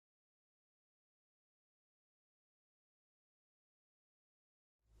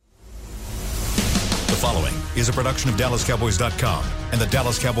following is a production of DallasCowboys.com and the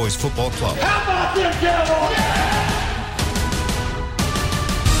Dallas Cowboys Football Club. How about them Cowboys?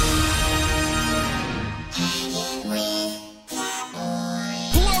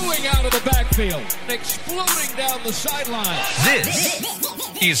 Blowing out of the backfield, exploding down the sideline.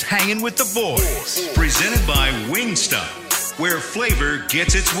 This is Hanging with the Boys, presented by Wingstop, where flavor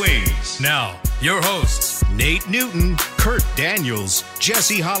gets its wings. Now, your hosts, Nate Newton, Kurt Daniels,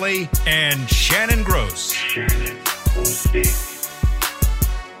 Jesse Holley, and Shannon Gross.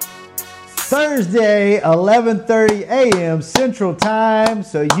 Thursday, 11:30 a.m. Central Time.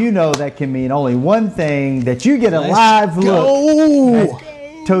 So you know that can mean only one thing, that you get a live look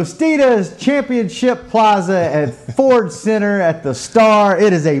at Tostitos Championship Plaza at Ford Center at the Star.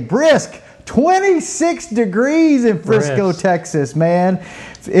 It is a brisk 26 degrees in Frisco, Texas, man.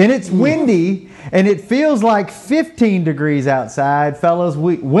 And it's windy, and it feels like 15 degrees outside, fellas.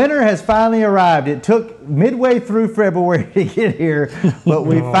 Winter has finally arrived. It took midway through February to get here, but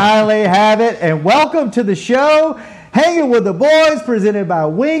we finally have it. And welcome to the show, Hanging with the Boys, presented by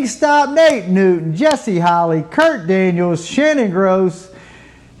Wingstop. Nate Newton, Jesse Holley, Kurt Daniels, Shannon Gross.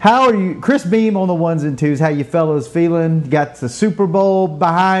 How are you? Chris Beam on the ones and twos. How you fellas feeling? Got the Super Bowl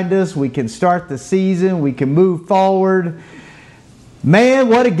behind us. We can start the season. We can move forward. Man,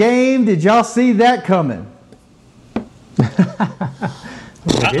 what a game. Did y'all see that coming?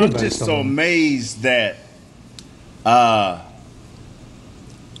 I'm just so amazed that the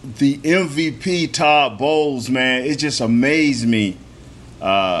MVP Todd Bowles, man, it just amazed me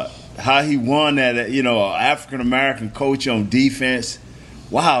how he won that, African-American coach on defense.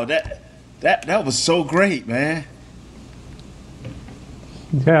 Wow, that was so great, man.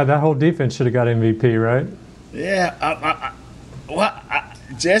 Yeah, that whole defense should have got MVP, right? Yeah,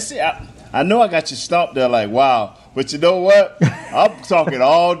 Jesse, I know I got you stumped there like, wow. But you know what? I'm talking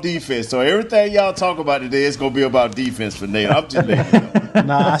all defense. So everything y'all talk about today is going to be about defense for Nate. I'm just letting you know.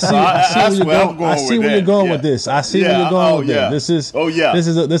 Nah, I see where you're going with this. I see where you're going with this. This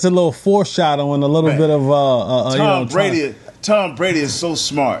is a little foreshadowing, a little bit of Tom Brady is so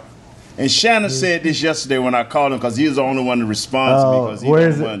smart. And Shannon said this yesterday when I called him, because he was the only one to respond to me, because he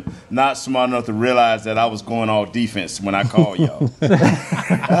was the one not smart enough to realize that I was going all defense when I called y'all.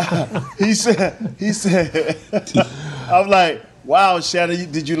 He said, I'm like, wow,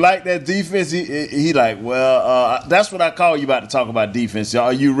 Shannon, did you like that defense? He like, well, that's what I call you about to talk about defense.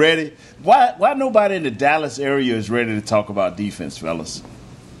 Are you ready? Why nobody in the Dallas area is ready to talk about defense, fellas?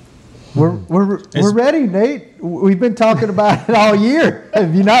 We're ready, Nate. We've been talking about it all year.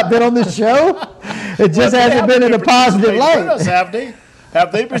 Have you not been on the show? It just hasn't been in a positive light. Have they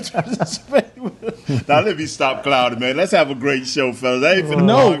been participating? Now let me stop clouding, man. Let's have a great show, fellas.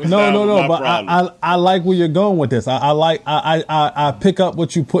 No. But I like where you're going with this. I pick up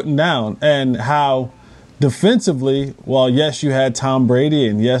what you're putting down and how defensively. Well, yes, you had Tom Brady,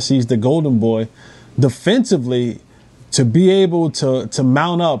 and yes, he's the golden boy. Defensively, to be able to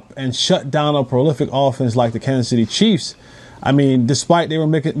mount up and shut down a prolific offense like the Kansas City Chiefs, I mean, despite they were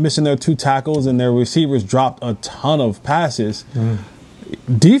missing their two tackles and their receivers dropped a ton of passes,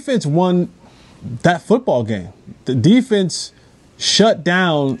 defense won that football game. The defense shut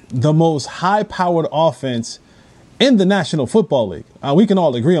down the most high-powered offense in the National Football League. We can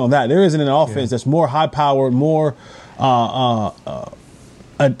all agree on that. There isn't an offense that's more high-powered, more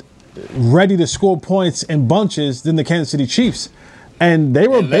ready to score points in bunches than the Kansas City Chiefs. And they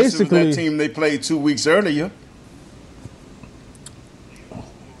were basically that team they played 2 weeks earlier.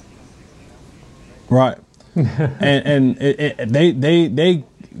 Right. and they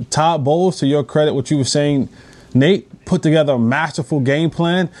Todd Bowles, to your credit, what you were saying, Nate, put together a masterful game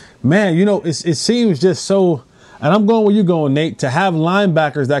plan. Man, it seems just so, and I'm going where you're going, Nate, to have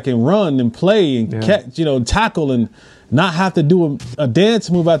linebackers that can run and play and catch, tackle and not have to do a dance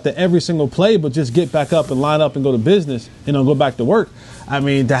move after every single play, but just get back up and line up and go to business, go back to work. I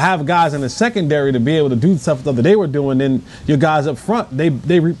mean, to have guys in the secondary to be able to do stuff that they were doing, then your guys up front, they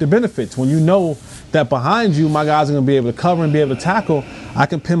reap the benefits. When you know that behind you, my guys are going to be able to cover and be able to tackle, I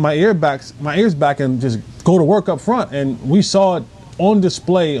can pin my ears back and just go to work up front. And we saw it on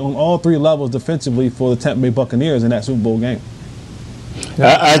display on all three levels defensively for the Tampa Bay Buccaneers in that Super Bowl game.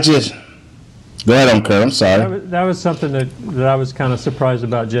 Go ahead, Kurt. I'm sorry. That was something that I was kind of surprised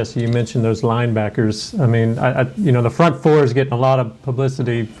about, Jesse. You mentioned those linebackers. I mean, the front four is getting a lot of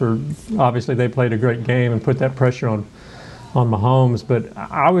publicity for, obviously they played a great game and put that pressure on Mahomes. But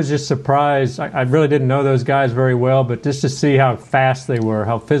I was just surprised. I really didn't know those guys very well, but just to see how fast they were,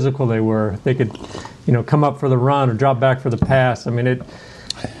 how physical they were. They could, come up for the run or drop back for the pass. I mean,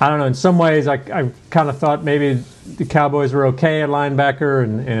 I don't know. In some ways, I kind of thought maybe the Cowboys were okay at linebacker,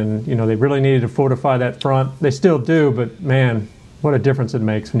 and they really needed to fortify that front. They still do, but man, what a difference it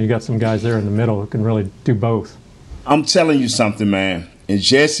makes when you got some guys there in the middle who can really do both. I'm telling you something, man. And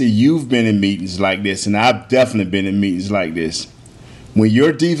Jesse, you've been in meetings like this, and I've definitely been in meetings like this. When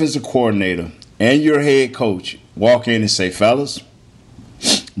your defensive coordinator and your head coach walk in and say, fellas,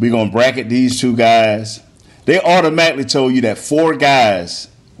 we're going to bracket these two guys, they automatically told you that 4 guys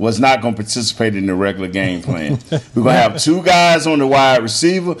was not going to participate in the regular game plan. We're going to have 2 guys on the wide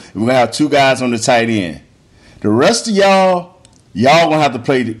receiver, and we're going to have 2 guys on the tight end. The rest of y'all going to have to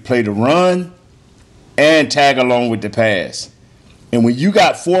play the run and tag along with the pass. And when you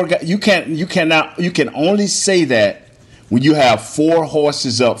got 4 guys, you can only say that when you have 4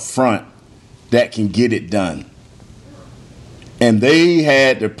 horses up front that can get it done. And they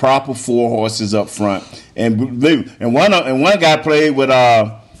had the proper 4 horses up front, and one guy played with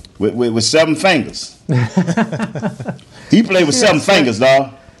 7 fingers. He played with 7 fingers,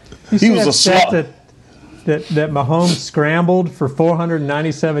 dog. He was a slot. That Mahomes scrambled for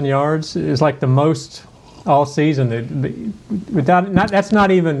 497 yards is like the most all season. That's not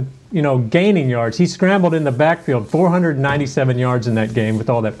even gaining yards. He scrambled in the backfield 497 yards in that game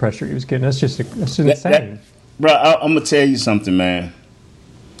with all that pressure he was getting. That's insane. Bro, I'm gonna tell you something, man.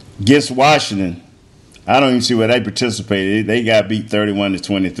 Against Washington, I don't even see where they participated. They got beat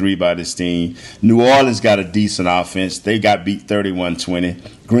 31-23 by this team. New Orleans got a decent offense. They got beat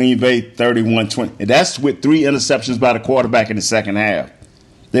 31-20. Green Bay 31-20. And that's with 3 interceptions by the quarterback in the second half.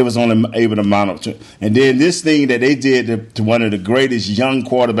 They was only able to mount up to. And then this thing that they did to one of the greatest young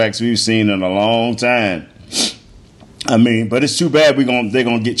quarterbacks we've seen in a long time. I mean, but it's too bad they're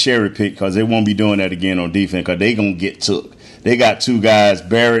gonna get cherry picked because they won't be doing that again on defense because they're gonna get took. They got 2 guys,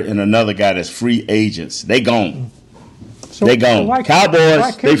 Barrett and another guy that's free agents. They gone. They gone.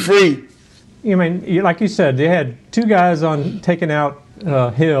 Cowboys, they free. I mean, like you said, they had 2 guys taking out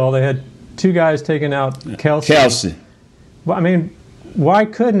Hill. They had 2 guys taking out Kelce. Well, I mean, why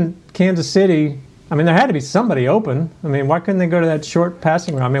couldn't Kansas City? I mean, there had to be somebody open. I mean, why couldn't they go to that short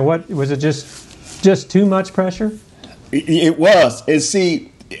passing route? I mean, what was it? Just too much pressure? It was. And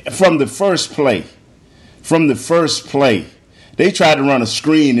see, from the first play, they tried to run a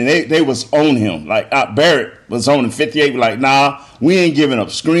screen, and they was on him. Like Barrett was on him. 58 was like, nah, we ain't giving up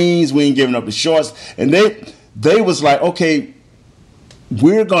screens. We ain't giving up the shorts. And they was like, okay,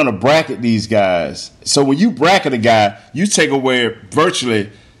 we're going to bracket these guys. So when you bracket a guy, you take away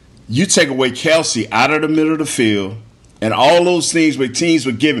Kelce out of the middle of the field. And all those things where teams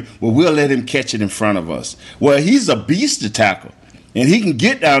were giving, well, we'll let him catch it in front of us. Well, he's a beast to tackle. And he can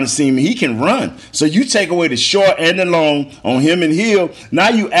get down the seam, and he can run. So you take away the short and the long on him and Hill. Now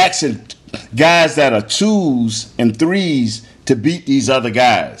you asking guys that are 2s and 3s to beat these other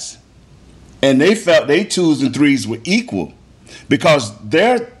guys. And they felt they 2s and 3s were equal because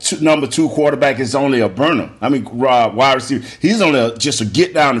their number 2 quarterback is only a burner. I mean, wide receiver. He's only just a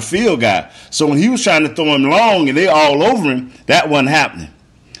get down the field guy. So when he was trying to throw him long and they all over him, that wasn't happening.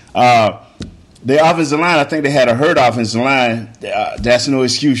 The offensive line, I think they had a hurt offensive line. That's no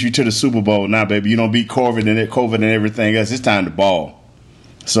excuse. You to the Super Bowl now, baby. You don't beat COVID and everything else. It's time to ball.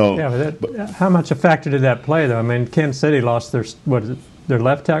 So yeah, but how much a factor did that play, though? I mean, Kansas City lost their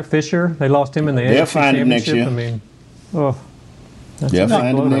left tackle Fisher. They lost him in the AFC Championship. Next year. I mean, they'll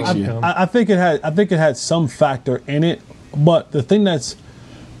find him next year. I think it had some factor in it, but the thing that's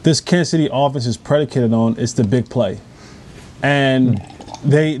this Kansas City offense is predicated on is the big play, and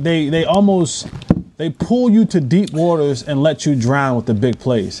they almost pull you to deep waters and let you drown with the big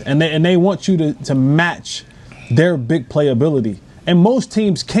plays, and they want you to match their big play ability, and most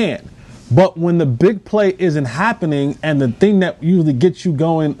teams can't. But when the big play isn't happening, and the thing that usually gets you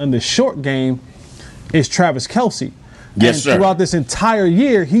going in the short game is Travis Kelce. Yes, and sir. Throughout this entire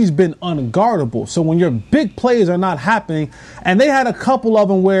year, he's been unguardable. So when your big plays are not happening, and they had a couple of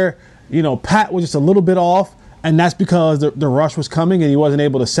them where, Pat was just a little bit off, and that's because the rush was coming and he wasn't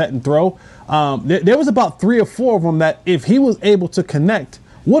able to set and throw. There was about 3 or 4 of them that if he was able to connect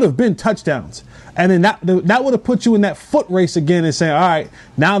would have been touchdowns. And then that would have put you in that foot race again and saying, all right,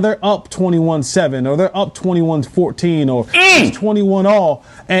 now they're up 21-7 or they're up 21-14 or it's 21-all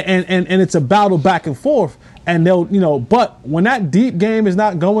and it's a battle back and forth. And they'll, but when that deep game is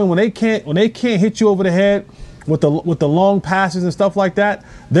not going, when they can't hit you over the head with the long passes and stuff like that,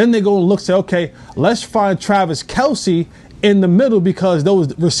 then they go and look, say, okay, let's find Travis Kelce in the middle because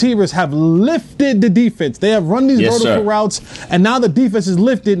those receivers have lifted the defense. They have run these vertical routes, and now the defense is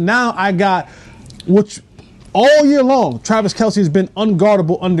lifted. Now I got, which all year long, Travis Kelce has been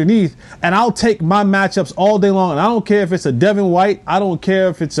unguardable underneath, and I'll take my matchups all day long. And I don't care if it's a Devin White. I don't care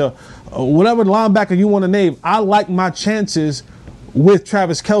if it's a whatever linebacker you want to name. I like my chances with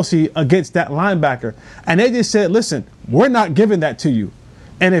Travis Kelce against that linebacker. And they just said, listen, we're not giving that to you.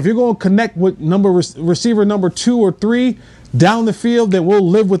 And if you're going to connect with receiver number 2 or 3 down the field, then we'll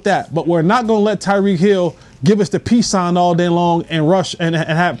live with that. But we're not going to let Tyreek Hill give us the peace sign all day long and rush and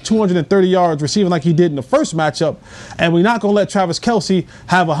have 230 yards receiving like he did in the first matchup. And we're not going to let Travis Kelce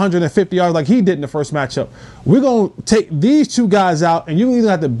have 150 yards like he did in the first matchup. We're going to take these 2 guys out, and you either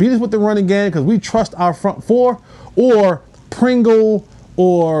have to beat us with the running game because we trust our front 4, or Pringle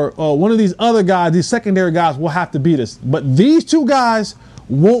or one of these other guys, these secondary guys, will have to beat us. But these 2 guys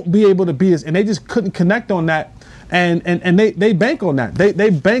won't be able to beat us, and they just couldn't connect on that. And they bank on that. They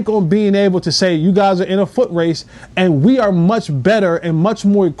bank on being able to say, you guys are in a foot race, and we are much better and much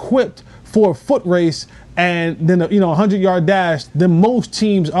more equipped for a foot race and then a 100-yard dash than most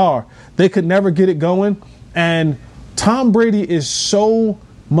teams are. They could never get it going. And Tom Brady is so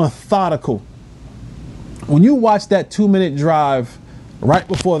methodical. When you watch that 2-minute drive right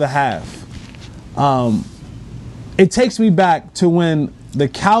before the half, it takes me back to when the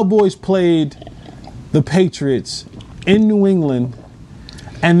Cowboys played the Patriots in New England,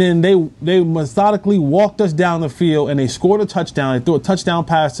 and then they methodically walked us down the field, and they scored a touchdown. They threw a touchdown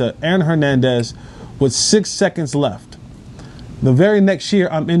pass to Aaron Hernandez with 6 seconds left. The very next year,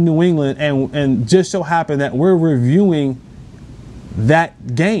 I'm in New England, and just so happened that we're reviewing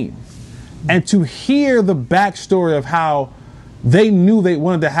that game. And to hear the backstory of how they knew they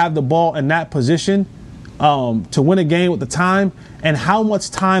wanted to have the ball in that position to win a game with the time, and how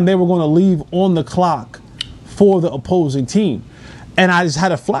much time they were going to leave on the clock for the opposing team. And I just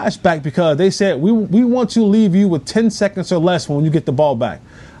had a flashback because they said, we want to leave you with 10 seconds or less when you get the ball back.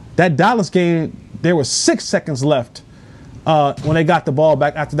 That Dallas game, there was 6 seconds left when they got the ball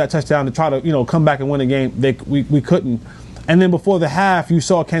back after that touchdown to try to come back and win a game. We couldn't. And then before the half, you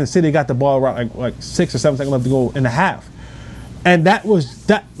saw Kansas City got the ball around like 6 or 7 seconds left to go in the half. And that was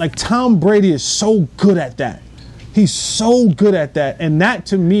that. Like, Tom Brady is so good at that. He's so good at that. And that,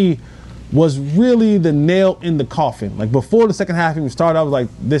 to me, was really the nail in the coffin. Like, before the second half even started, I was like,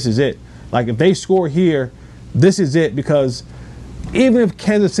 this is it. Like, if they score here, this is it. Because even if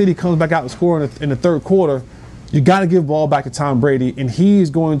Kansas City comes back out and score in the third quarter, you got to give the ball back to Tom Brady. And he's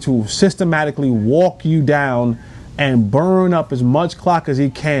going to systematically walk you down and burn up as much clock as he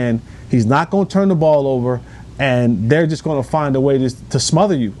can. He's not going to turn the ball over. And they're just going to find a way to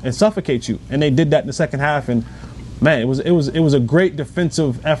smother you and suffocate you. And they did that in the second half. And man, it was a great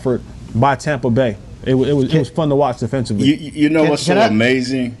defensive effort by Tampa Bay. It was fun to watch defensively. You know what's so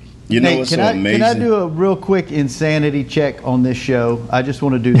amazing? You know what's so amazing? Can I do a real quick insanity check on this show? I just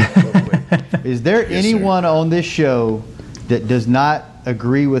want to do that real quick. Is there anyone on this show that does not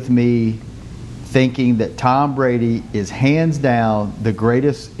agree with me thinking that Tom Brady is hands down the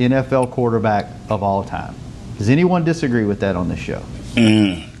greatest NFL quarterback of all time? Does anyone disagree with that on this show?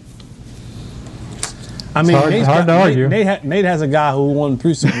 I mean, it's hard to argue. Nate has a guy who won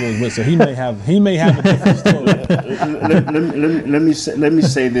 3 Super Bowls with, so he may have a different story. Let me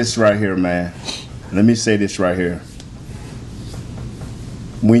say this right here, man. Let me say this right here.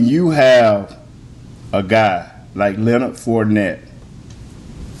 When you have a guy like Leonard Fournette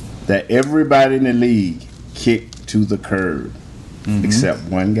that everybody in the league kicked to the curb, except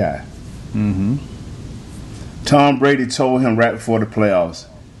one guy. Tom Brady told him right before the playoffs,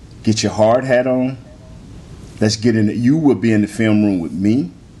 get your hard hat on. Let's get in it. You will be in the film room with me.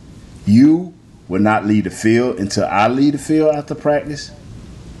 You will not leave the field until I leave the field after practice.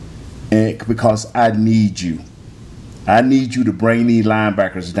 And because I need you. I need you to bring these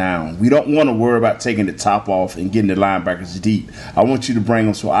linebackers down. We don't want to worry about taking the top off and getting the linebackers deep. I want you to bring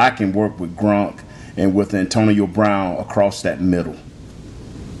them so I can work with Gronk and with Antonio Brown across that middle.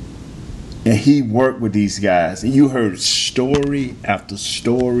 And he worked with these guys. And you heard story after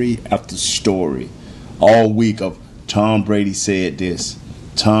story after story all week of Tom Brady said this.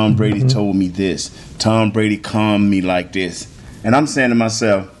 Tom Brady told me this. Tom Brady calmed me like this. And I'm saying to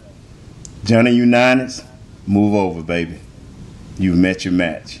myself, Johnny Unitas, move over, baby. You've met your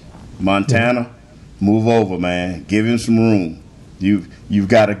match. Montana, move over, man. Give him some room. You've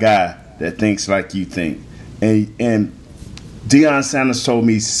got a guy that thinks like you think. And Deion Sanders told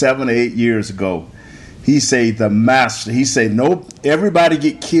me 7 or 8 years ago, he said the master, he said, nope, everybody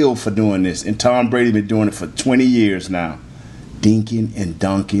get killed for doing this. And Tom Brady been doing it for 20 years now. Dinking and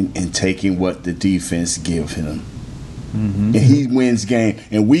dunking and taking what the defense give him. And he wins game.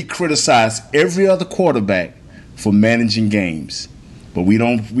 And we criticize every other quarterback for managing games. But we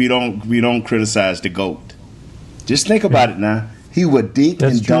don't criticize the GOAT. Just think about it now. He would dink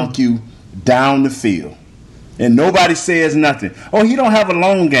and dunk you down the field. And nobody says nothing. Oh, he don't have a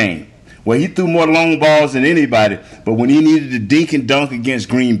long game. Well, he threw more long balls than anybody. But when he needed to dink and dunk against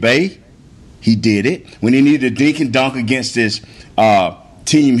Green Bay, he did it. When he needed to dink and dunk against this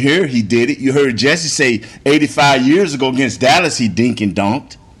team here, he did it. You heard Jesse say 85 years ago against Dallas, he dink and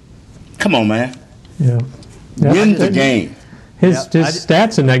dunked. Come on, man. Yeah. Win the game. His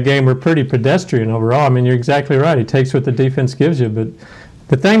stats in that game were pretty pedestrian overall. I mean, you're exactly right. He takes what the defense gives you. But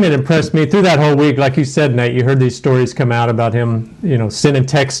the thing that impressed me through that whole week, like you said, Nate, you heard these stories come out about him, sending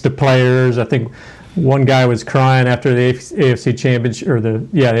texts to players. I think one guy was crying after the AFC championship, or the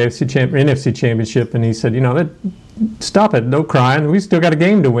NFC championship, and he said, stop it, no crying. We still got a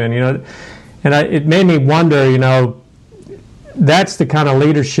game to win, And it made me wonder, that's the kind of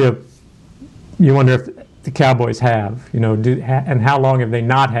leadership you wonder if the Cowboys have, and how long have they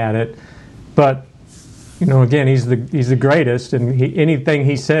not had it? But again, he's the greatest, and anything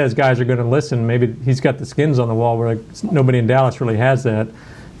he says, guys are going to listen. Maybe he's got the skins on the wall where nobody in Dallas really has that.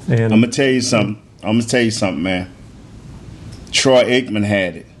 And I'm gonna tell you something, man. Troy Aikman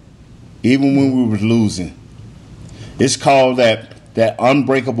had it, even when we were losing. It's called that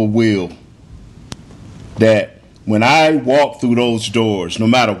unbreakable will. That when I walk through those doors, no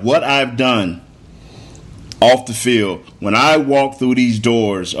matter what I've done off the field, when I walk through these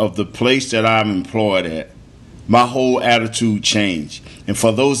doors of the place that I'm employed at, my whole attitude changed. And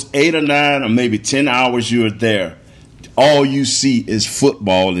for those 8 or 9 or maybe 10 hours you're there, all you see is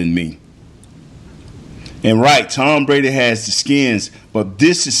football in me. And right, Tom Brady has the skins, but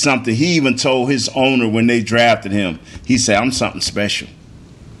this is something he even told his owner when they drafted him. He said, I'm something special.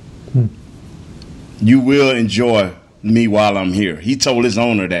 You will enjoy me while I'm here. He told his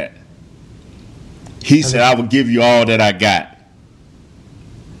owner that. He said, I will give you all that I got.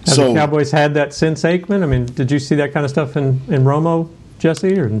 Have the Cowboys had that since Aikman? I mean, did you see that kind of stuff in Romo,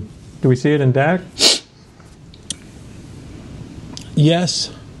 Jesse, or do we see it in Dak?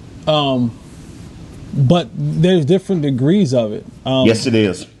 Yes. But there's different degrees of it. Yes, it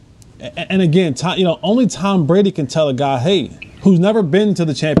is. And again, only Tom Brady can tell a guy, hey, who's never been to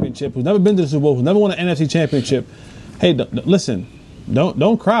the championship, who's never been to the Super Bowl, who's never won an NFC championship, hey, listen,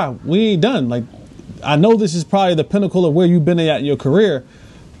 don't cry. We ain't done. Like, I know this is probably the pinnacle of where you've been at in your career,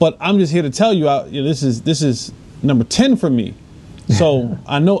 but I'm just here to tell you, this is number 10 for me. So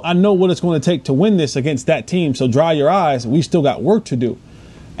I know what it's going to take to win this against that team. So dry your eyes. We still got work to do.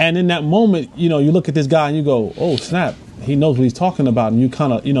 And in that moment, you look at this guy and you go, oh snap, he knows what he's talking about, and you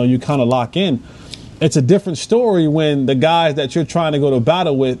kind of lock in. It's a different story when the guys that you're trying to go to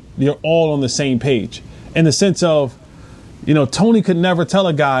battle with, you're all on the same page. In the sense of, Tony could never tell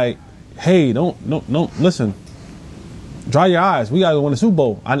a guy, hey, don't listen, dry your eyes. We got to win the Super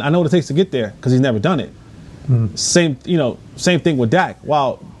Bowl. I know what it takes to get there because he's never done it. Same thing with Dak.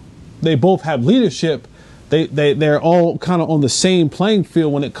 While they both have leadership, they're all kind of on the same playing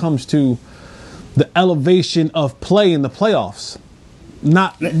field when it comes to the elevation of play in the playoffs.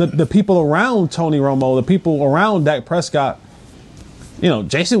 Not the people around Tony Romo, the people around Dak Prescott.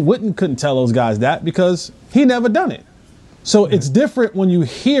 Jason Witten couldn't tell those guys that because he never done it. So it's different when you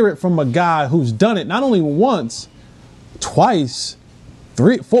hear it from a guy who's done it not only once, twice,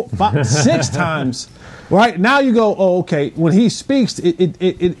 3, 4, 5, 6 times. Right now you go, oh, okay. When he speaks,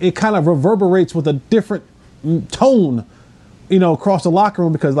 it kind of reverberates with a different tone, across the locker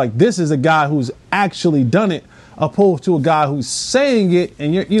room, because like this is a guy who's actually done it, opposed to a guy who's saying it,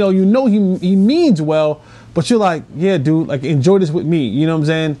 and he means well, but you're like, yeah, dude, like enjoy this with me. You know what I'm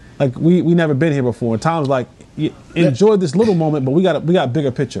saying? Like we never been here before. And Tom's like, enjoy this little moment, but we got a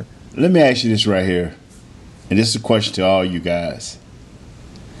bigger picture. Let me ask you this right here, and this is a question to all you guys.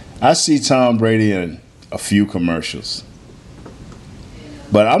 I see Tom Brady in a few commercials,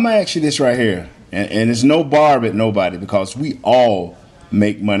 but I'm gonna ask you this right here, and it's no barb at nobody because we all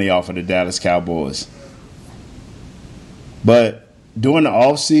make money off of the Dallas Cowboys. But during the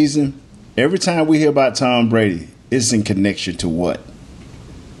off season, every time we hear about Tom Brady, it's in connection to what?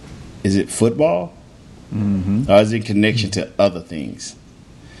 Is it football? Or is it in connection to other things?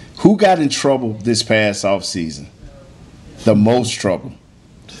 Who got in trouble this past off season? The most trouble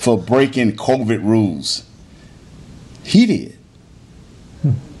for breaking COVID rules. He did.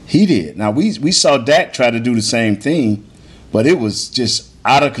 He did. Now, we saw Dak try to do the same thing, but it was just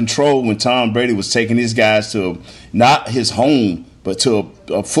out of control when Tom Brady was taking his guys to not his home, but to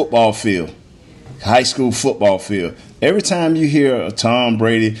a football field, high school football field. Every time you hear a Tom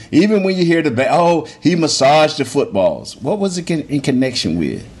Brady, even when you hear he massaged the footballs. What was it in connection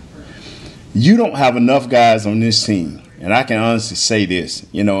with? You don't have enough guys on this team, and I can honestly say this,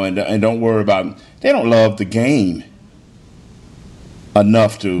 and don't worry about they don't love the game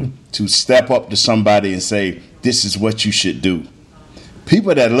enough to step up to somebody and say, this is what you should do.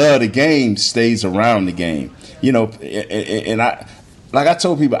 People that love the game stays around the game. You know, and I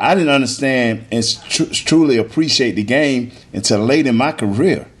told people, I didn't understand and truly appreciate the game until late in my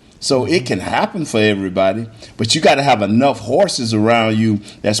career. So it can happen for everybody, but you got to have enough horses around you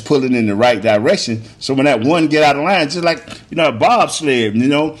that's pulling in the right direction. So when that one get out of line, just like, a bobsled,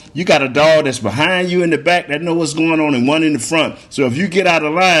 you got a dog that's behind you in the back that know what's going on and one in the front. So if you get out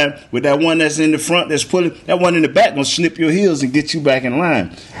of line with that one that's in the front that's pulling, that one in the back gonna snip your heels and get you back in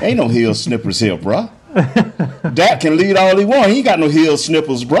line. Ain't no heel snippers here, bro. Dak can lead all he want. He ain't got no heel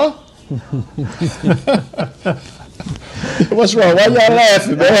snippers, bro. What's wrong? Why y'all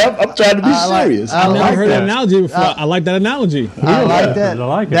laughing, man? I'm trying to be serious. I've never heard that analogy before. I like that analogy. I like that. I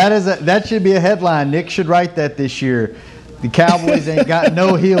like it. That should be a headline. Nick should write that this year. The Cowboys ain't got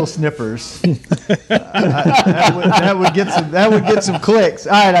no heel snippers. That would get some clicks.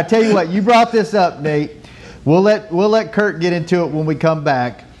 All right, I tell you what. You brought this up, Nate. We'll let Kurt get into it when we come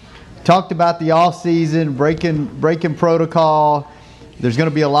back. Talked about the off season, breaking protocol. There's going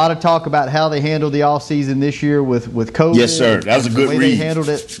to be a lot of talk about how they handled the offseason this year with COVID. Yes, sir. That was a good read. They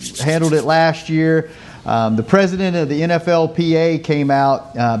handled it last year. The president of the NFLPA came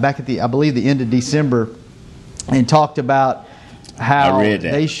out back at I believe the end of December and talked about how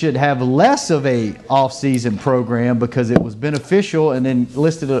they should have less of a off-season program because it was beneficial, and then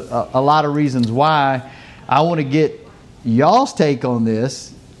listed a lot of reasons why. I want to get y'all's take on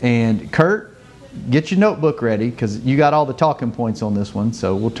this. And Kurt, get your notebook ready because you got all the talking points on this one.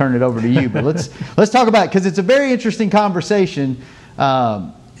 So we'll turn it over to you. But let's talk about it because it's a very interesting conversation,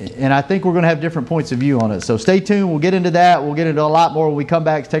 and I think we're going to have different points of view on it. So stay tuned. We'll get into that. We'll get into a lot more when we come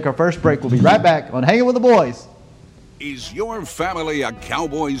back to take our first break. We'll be right back on Hanging with the Boys. Is your family a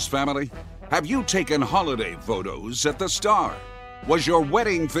Cowboys family? Have you taken holiday photos at the Star? Was your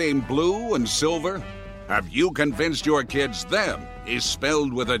wedding theme blue and silver? Have you convinced your kids them is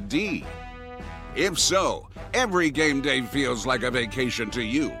spelled with a D? If so, every game day feels like a vacation to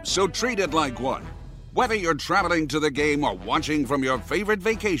you, so treat it like one. Whether you're traveling to the game or watching from your favorite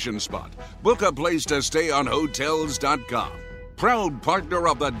vacation spot, book a place to stay on Hotels.com. Proud partner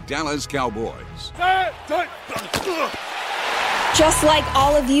of the Dallas Cowboys. Just like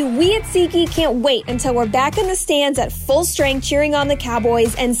all of you, we at SeatGeek can't wait until we're back in the stands at full strength cheering on the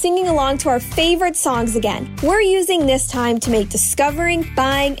Cowboys and singing along to our favorite songs again. We're using this time to make discovering,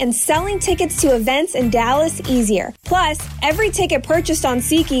 buying, and selling tickets to events in Dallas easier. Plus, every ticket purchased on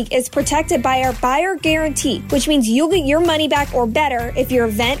SeatGeek is protected by our buyer guarantee, which means you'll get your money back or better if your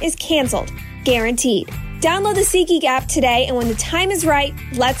event is canceled. Guaranteed. Download the SeatGeek app today, and when the time is right,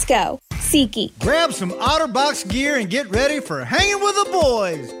 let's go. SeatGeek. Grab some OtterBox gear and get ready for Hanging with the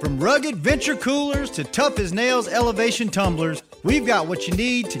Boys. From rugged venture coolers to tough as nails elevation tumblers, we've got what you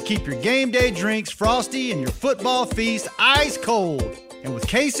need to keep your game day drinks frosty and your football feast ice cold. And with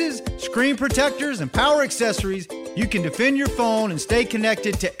cases, screen protectors, and power accessories, you can defend your phone and stay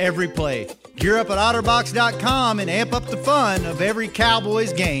connected to every play. Gear up at OtterBox.com and amp up the fun of every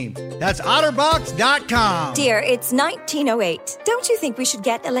Cowboys game. That's OtterBox.com. Dear, it's 1908. Don't you think we should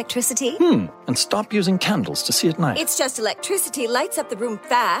get electricity? And stop using candles to see at night. It's just electricity lights up the room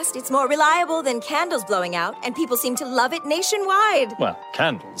fast. It's more reliable than candles blowing out, and people seem to love it nationwide. Well,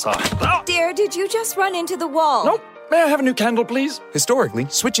 candles are... Dear, did you just run into the wall? Nope. May I have a new candle, please? Historically,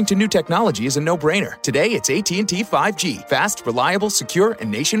 switching to new technology is a no-brainer. Today, it's AT&T 5G. Fast, reliable, secure,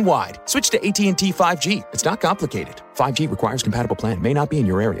 and nationwide. Switch to AT&T 5G. It's not complicated. 5G requires compatible plan. May not be in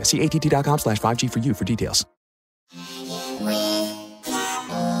your area. See att.com/5G for you for details.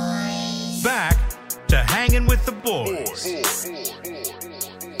 Back to Hanging with the Boys.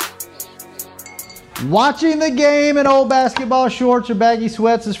 Watching the game in old basketball shorts or baggy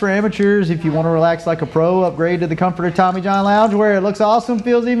sweats is for amateurs. If you want to relax like a pro, upgrade to the comfort of Tommy John Loungewear. It looks awesome,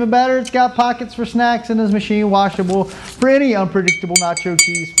 feels even better. It's got pockets for snacks and is machine washable for any unpredictable nacho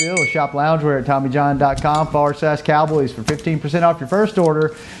cheese fill. Shop loungewear at TommyJohn.com/Cowboys for 15% off your first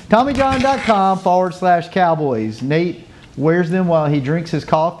order. TommyJohn.com/Cowboys. Nate wears them while he drinks his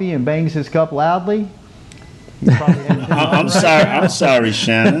coffee and bangs his cup loudly. I'm sorry,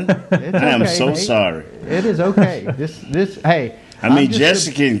 Shannon. I am so sorry. It is okay. Hey. I mean,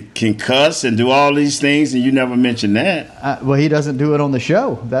 Jesse can cuss and do all these things, and you never mention that. Well, he doesn't do it on the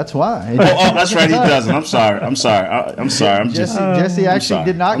show. That's why. Oh, that's right. He doesn't. I'm sorry. Jesse actually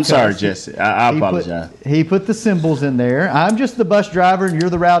did not cuss. I'm sorry, Jesse. I apologize. He put the symbols in there. I'm just the bus driver, and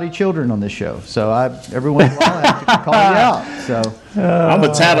you're the rowdy children on this show. So every once in a while I have to call you out. So.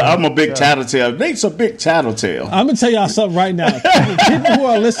 I'm a big tattletale. Nate's a big tattletale. I'm gonna tell y'all something right now. People who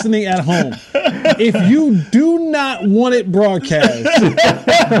are listening at home, if you do not want it broadcast,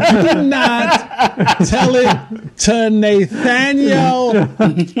 do not tell it to Nathaniel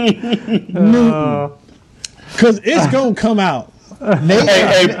Newton, because it's gonna come out. Hey,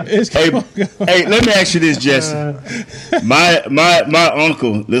 let me ask you this, Jesse. My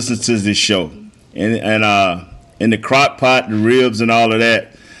uncle listens to this show, and in the crock pot, the ribs, and all of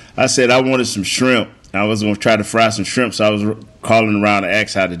that. I said I wanted some shrimp. I was going to try to fry some shrimp, so I was calling around to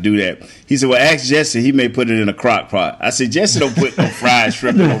ask how to do that. He said, well, ask Jesse. He may put it in a crock pot. I said, Jesse don't put no fried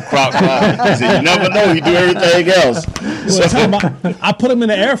shrimp in no crock pot. He said, you never know. He do everything else. Well, I put them in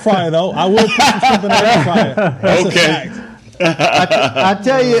the air fryer, though. I will put some shrimp in the air fryer. That's okay.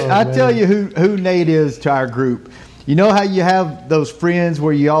 I tell you who Nate is to our group. You know how you have those friends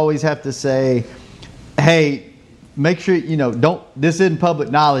where you always have to say, hey, make sure, this isn't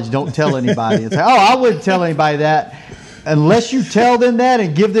public knowledge, don't tell anybody. It's like, I wouldn't tell anybody that. Unless you tell them that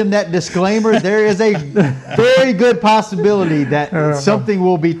and give them that disclaimer, there is a very good possibility that something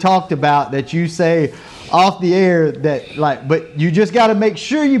will be talked about that you say off the air but you just got to make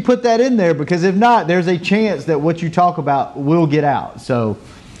sure you put that in there, because if not, there's a chance that what you talk about will get out. So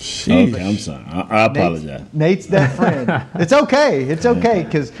okay, I'm sorry. I apologize. Nate's that friend. It's okay. It's okay,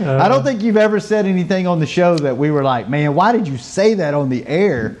 because I don't think you've ever said anything on the show that we were like, man, why did you say that on the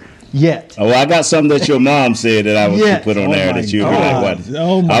air yet? Oh, I got something that your mom said that I was to put on there that you'll be like,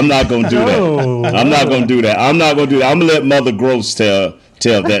 what? I'm not going to do that. I'm not going to do that. I'm going to let Mother Gross tell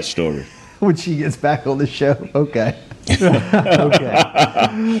that story. When she gets back on the show. Okay. Okay.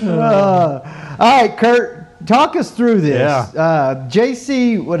 All right, Kurt. Talk us through this. Yeah.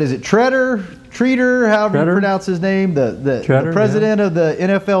 JC, what is it? Treater, however you pronounce his name, the president of the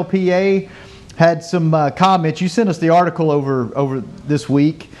NFLPA, had some comments. You sent us the article over this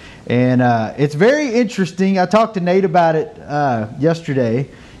week, and it's very interesting. I talked to Nate about it yesterday,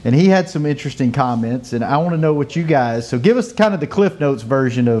 and he had some interesting comments, and I want to know what you guys. So give us kind of the Cliff Notes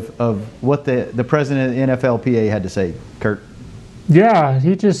version of what the president of the NFLPA had to say, Kurt. Yeah,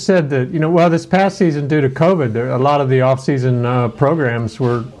 he just said that, this past season due to COVID, a lot of the off-season programs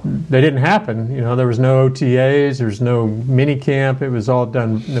they didn't happen. There was no OTAs, there's no mini camp. It was all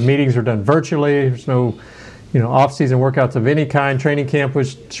done, the meetings were done virtually. There's no, off-season workouts of any kind. Training camp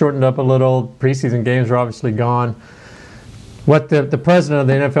was shortened up a little. Preseason games were obviously gone. What the president of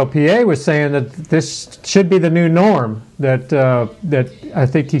the NFLPA was saying that this should be the new norm. That I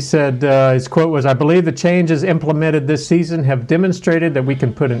think he said, his quote was, "I believe the changes implemented this season have demonstrated that we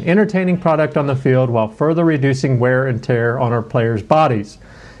can put an entertaining product on the field while further reducing wear and tear on our players' bodies."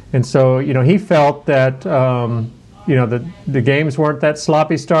 And so, he felt that, the games weren't that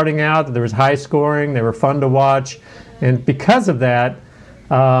sloppy starting out, that there was high scoring, they were fun to watch. And because of that,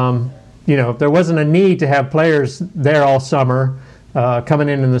 there wasn't a need to have players there all summer coming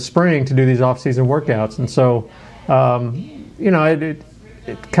in the spring to do these off-season workouts. And so,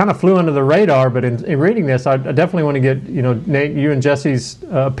 it kind of flew under the radar. But in reading this, I definitely want to get, Nate, you and Jesse's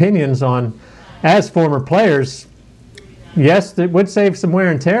opinions on, as former players, yes, it would save some wear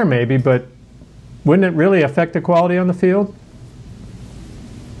and tear maybe, but wouldn't it really affect the quality on the field?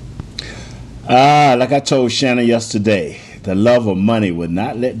 Like I told Shannon yesterday, the love of money would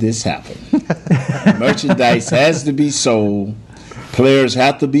not let this happen. Merchandise has to be sold. Players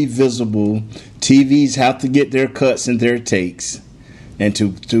have to be visible. TVs have to get their cuts and their takes. And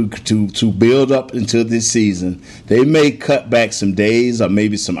to build up into this season, they may cut back some days or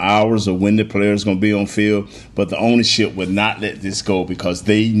maybe some hours of when the player's going to be on field, but the ownership would not let this go because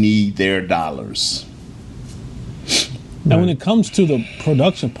they need their dollars. And when it comes to the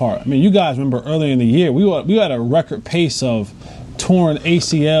production part, you guys remember earlier in the year, we had a record pace of torn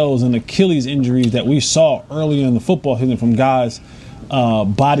ACLs and Achilles injuries that we saw earlier in the football season from guys'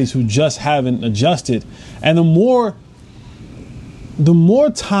 bodies who just haven't adjusted. And the more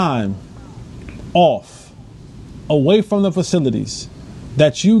time off, away from the facilities,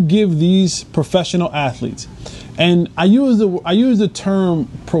 that you give these professional athletes, and I use the term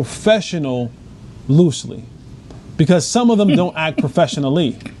professional loosely, because some of them don't act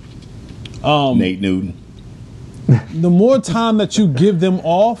professionally. Nate Newton. The more time that you give them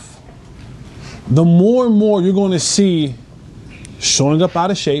off, the more and more you're going to see showing up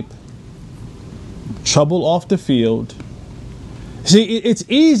out of shape, trouble off the field. See, it's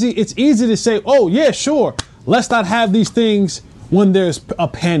easy to say, oh yeah, sure, let's not have these things when there's a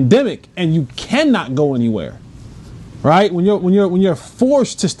pandemic and you cannot go anywhere, right? When you're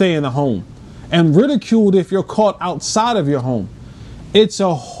forced to stay in the home and ridiculed if you're caught outside of your home. It's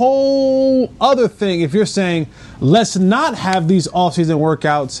a whole other thing if you're saying, let's not have these off-season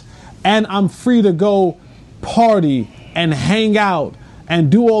workouts and I'm free to go party and hang out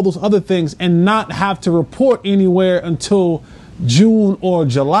and do all those other things and not have to report anywhere until June or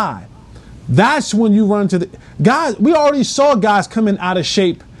July. That's when you run to the guys. We already saw guys coming out of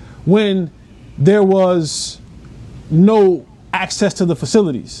shape when there was no access to the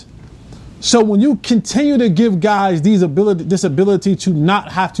facilities. So when you continue to give guys this ability to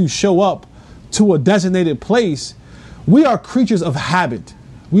not have to show up to a designated place, we are creatures of habit.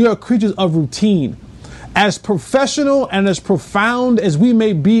 We are creatures of routine. As professional and as profound as we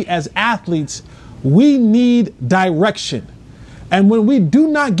may be as athletes, we need direction. And when we do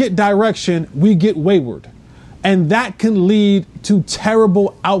not get direction, we get wayward. And that can lead to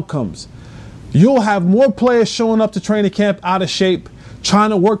terrible outcomes. You'll have more players showing up to training camp out of shape, trying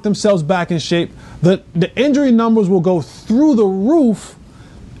to work themselves back in shape. The injury numbers will go through the roof,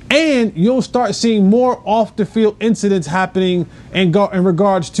 and you'll start seeing more off the field incidents happening in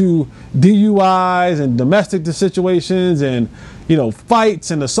regards to DUIs and domestic situations and, fights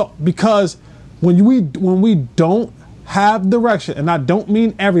and assault. Because when we don't have direction, and I don't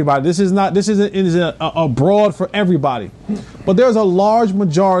mean everybody, this is a broad for everybody, but there's a large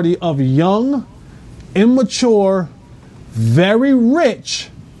majority of young, immature, very rich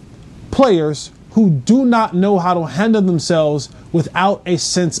players who do not know how to handle themselves without a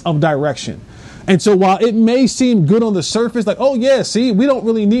sense of direction. And so while it may seem good on the surface, like, oh yeah, see, we don't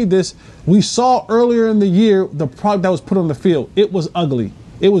really need this, we saw earlier in the year the product that was put on the field. It was ugly.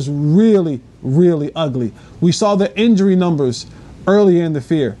 It was really, really ugly. We saw the injury numbers earlier in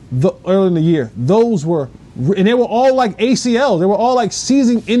the year. Those were, and they were all like ACL. They were all like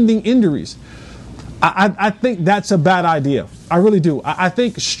season-ending injuries. I think that's a bad idea. I really do. I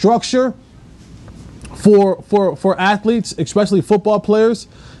think structure for athletes, especially football players,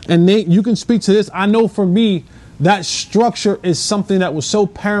 and Nate, you can speak to this. I know for me, that structure is something that was so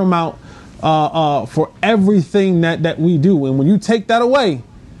paramount for everything that we do. And when you take that away,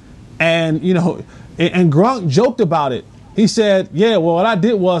 and and Gronk joked about it. He said, yeah, well, what I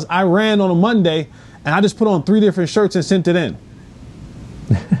did was I ran on a Monday and I just put on 3 different shirts and sent it in.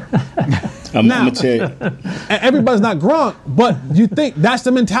 I'm going to tell you. Everybody's not Gronk, but you think that's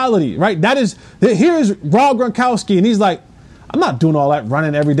the mentality, right? Here's Rob Gronkowski, and he's like, I'm not doing all that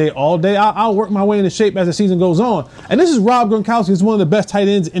running every day, all day. I'll work my way into shape as the season goes on. And this is Rob Gronkowski. He's one of the best tight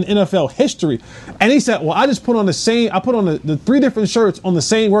ends in NFL history. And he said, well, I just put on the 3 different shirts on the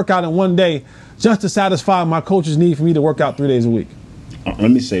same workout in one day just to satisfy my coach's need for me to work out 3 days a week.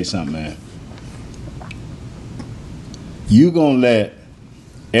 Let me say something, man. You going to let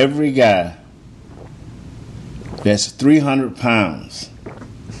every guy that's 300 pounds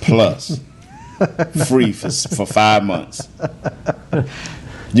plus free for 5 months.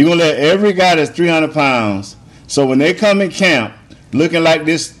 You're going to let every guy that's 300 pounds, so when they come in camp looking like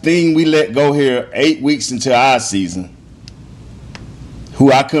this thing we let go here 8 weeks into our season,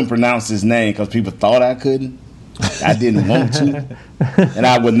 who I couldn't pronounce his name because people thought I couldn't. I didn't want to. And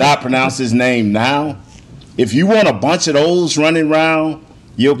I would not pronounce his name now. If you want a bunch of those running around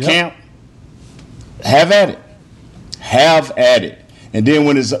your camp, have at it. Have at it. And then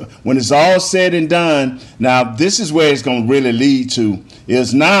when it's all said and done, now this is where it's going to really lead to,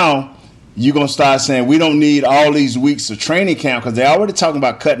 is now you're going to start saying we don't need all these weeks of training camp because they're already talking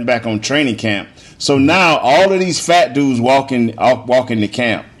about cutting back on training camp. So now all of these fat dudes walking the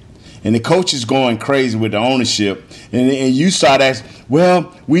camp. And the coach is going crazy with the ownership. And you start asking,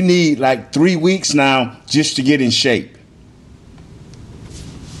 well, we need like 3 weeks now just to get in shape.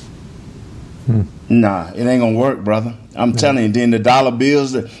 Nah, it ain't going to work, brother. I'm telling you. Then the dollar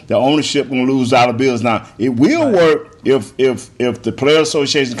bills, the ownership going to lose dollar bills. Now, it will work if the Player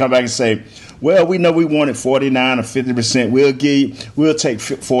Association come back and say, well, we know we wanted 49 or 50%. We'll take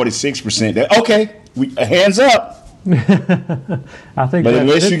 46%. Okay, hands up. I think, but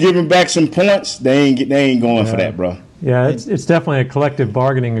unless you give them back some points, they ain't going for that, bro. Yeah, it's definitely a collective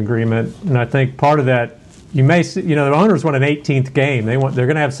bargaining agreement, and I think part of that, you may see, the owners want an 18th game. They're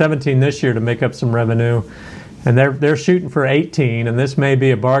going to have 17 this year to make up some revenue, and they're shooting for 18. And this may be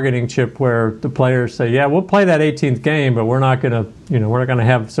a bargaining chip where the players say, yeah, we'll play that 18th game, but we're not going to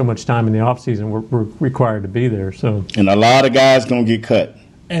have so much time in the offseason. We're required to be there. So, and a lot of guys going to get cut.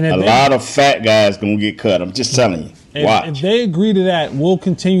 And a lot of fat guys going to get cut. I'm just telling you. Watch. If they agree to that, we'll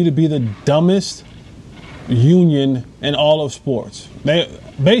continue to be the dumbest union in all of sports.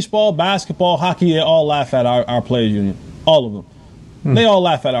 Baseball, basketball, hockey, they all laugh at our players union. All of them. They all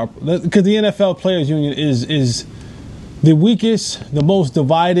laugh at because the NFL players union is the weakest, the most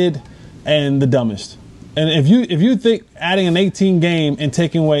divided, and the dumbest. And if you think adding an 18 game and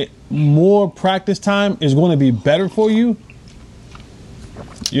taking away more practice time is going to be better for you,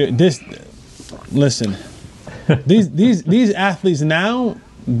 listen. These athletes now,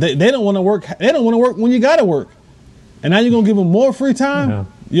 they don't want to work. They don't want to work when you got to work, and now you're going to give them more free time.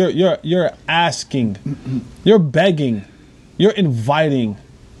 Yeah. You're asking, you're begging, you're inviting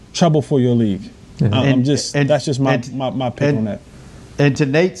trouble for your league. That's just my pick on that. And to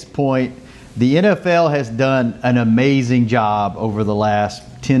Nate's point, the NFL has done an amazing job over the last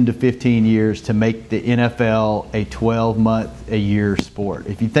 10 to 15 years to make the NFL a 12-month-a-year sport.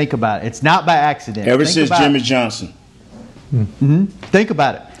 If you think about it, it's not by accident. Ever since Jimmy Johnson. Mm-hmm. Think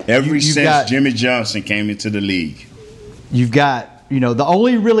about it. Since Jimmy Johnson came into the league. You've got, the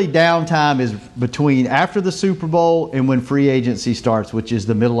only really downtime is between after the Super Bowl and when free agency starts, which is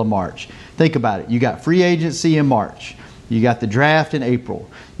the middle of March. Think about it. You got free agency in March. You got the draft in April.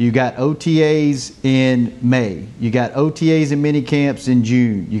 You got OTAs in May. You got OTAs and mini camps in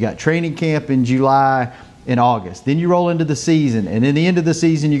June. You got training camp in July and August. Then you roll into the season. And in the end of the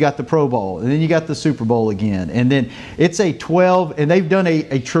season, you got the Pro Bowl. And then you got the Super Bowl again. And then it's a 12, and they've done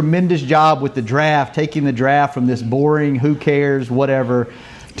a tremendous job with the draft, taking the draft from this boring, who cares, whatever,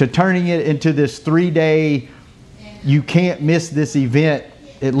 to turning it into this 3-day, you can't miss this event,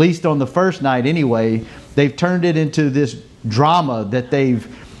 at least on the first night anyway. They've turned it into this drama that they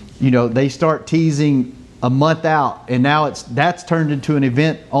start teasing a month out, and now that's turned into an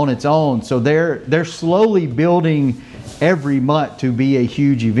event on its own. So they're slowly building every month to be a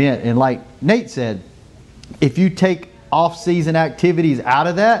huge event. And like Nate said, if you take off-season activities out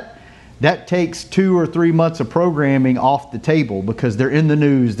of that takes 2 or 3 months of programming off the table, because they're in the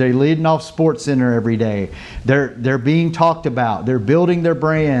news, they're leading off SportsCenter every day, they're being talked about, they're building their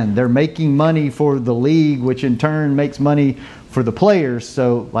brand, they're making money for the league, which in turn makes money for the players.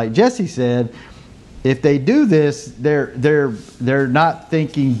 So like Jesse said, if they do this, they're not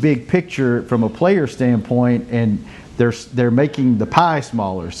thinking big picture from a player standpoint, and they're making the pie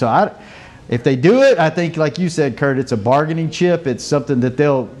smaller. So if they do it, I think, like you said, Kurt, it's a bargaining chip. It's something that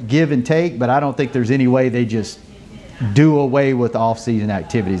they'll give and take, but I don't think there's any way they just do away with off-season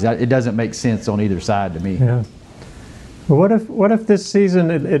activities. It doesn't make sense on either side to me. Yeah. Well, what if this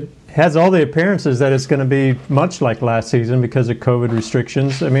season it has all the appearances that it's going to be much like last season because of COVID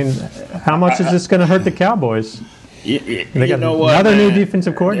restrictions? I mean, how much is this going to hurt the Cowboys? They got another new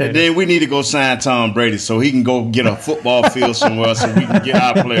defensive coordinator. Then we need to go sign Tom Brady so he can go get a football field somewhere so we can get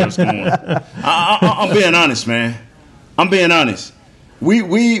our players going. I'm being honest, man. I'm being honest. We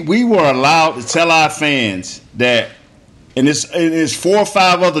were allowed to tell our fans that, and it's 4 or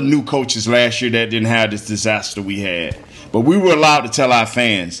 5 other new coaches last year that didn't have this disaster we had. But we were allowed to tell our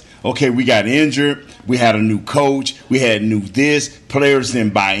fans, okay, we got injured, we had a new coach, we had new this, players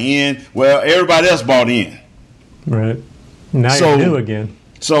didn't buy in. Well, everybody else bought in. Right. Now you're new again.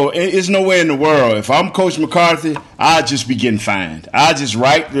 So it's nowhere in the world. If I'm Coach McCarthy, I'd just be getting fined. I just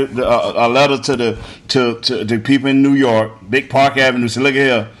write a letter to the people in New York, Big Park Avenue, say, look at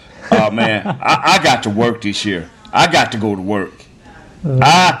here, man, I got to work this year. I got to go to work.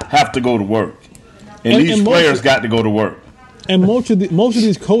 I have to go to work. And these players got to go to work. And most of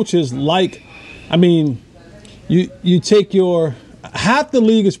these coaches, you take half the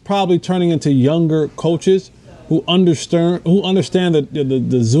league is probably turning into younger coaches who understand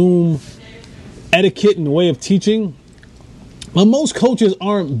the Zoom etiquette and way of teaching. But most coaches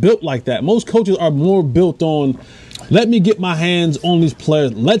aren't built like that. Most coaches are more built on, let me get my hands on these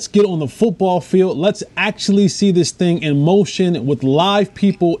players. Let's get on the football field. Let's actually see this thing in motion with live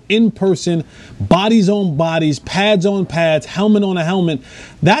people in person, bodies on bodies, pads on pads, helmet on a helmet.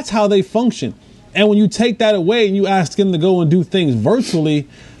 That's how they function. And when you take that away and you ask them to go and do things virtually,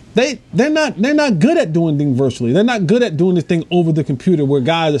 they're not good at doing things virtually. They're not good at doing this thing over the computer where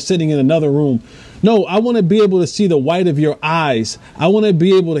guys are sitting in another room. No, I want to be able to see the white of your eyes. I want to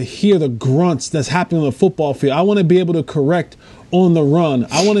be able to hear the grunts that's happening on the football field. I want to be able to correct on the run.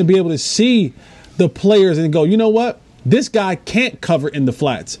 I want to be able to see the players and go, you know what? This guy can't cover in the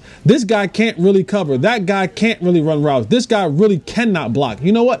flats. This guy can't really cover. That guy can't really run routes. This guy really cannot block.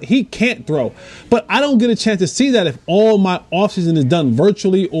 You know what? He can't throw. But I don't get a chance to see that if all my offseason is done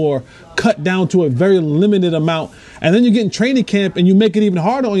virtually or cut down to a very limited amount. And then you get in training camp and you make it even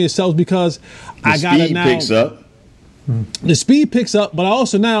harder on yourselves because I got to now. The speed picks up. The speed picks up, but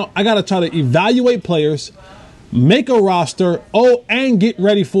also now I got to try to evaluate players, make a roster, and get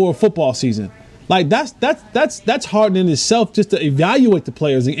ready for a football season. Like that's hard in itself just to evaluate the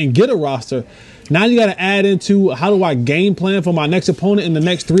players and get a roster. Now you got to add into how do I game plan for my next opponent in the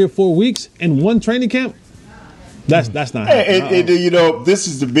next 3 or 4 weeks in one training camp? That's not happening. And, this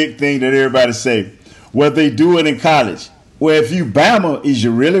is the big thing that everybody say. where they do it in college. Where if you Bama, is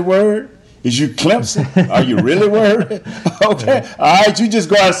you really worried? Is you Clemson? Are you really worried? Okay. All right, you just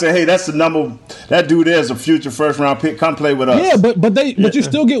go out and say, hey, that's the number. That dude there is a future first-round pick. Come play with us. Yeah, but you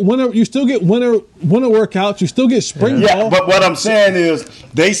still get winter workouts. You still get spring ball. Yeah, but what I'm saying is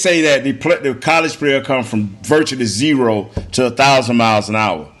they say that the college player come from virtually 0 to 1,000 miles an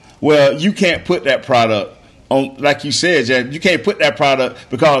hour. Well, you can't put that product on, like you said, Jack, you can't put that product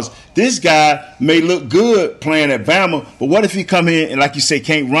because this guy may look good playing at Bama, but what if he come in and, like you say,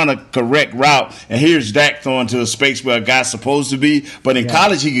 can't run a correct route, and here's Dak throwing to a space where a guy's supposed to be, but in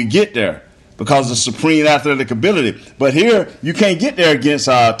college he could get there because of supreme athletic ability. But here, you can't get there against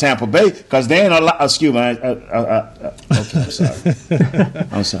Tampa Bay because they ain't allowed. Excuse me. Okay, I'm sorry.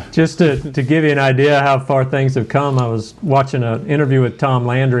 I'm sorry. Just to give you an idea how far things have come, I was watching an interview with Tom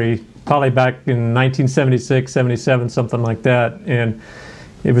Landry probably back in 1976, 77, something like that. And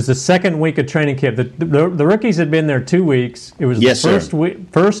it was the second week of training camp. The rookies had been there 2 weeks. It was the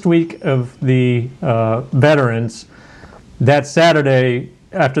first week of the veterans. That Saturday,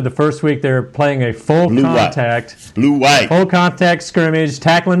 after the first week, they were playing a full contact scrimmage,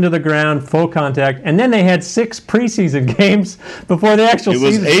 tackling to the ground, full contact. And then they had 6 preseason games before the actual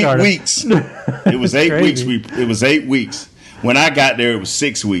season started. It was 8 weeks. It was 8 weeks. When I got there, it was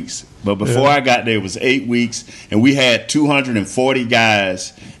 6 weeks. But before I got there, it was 8 weeks, and we had 240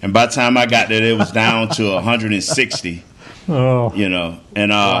 guys. And by the time I got there, it was down to 160. Oh, you know,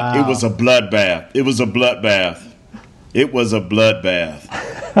 and it was a bloodbath. It was a bloodbath.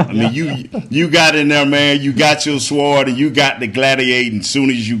 I mean, you got in there, man. You got your sword and you got the gladiating as soon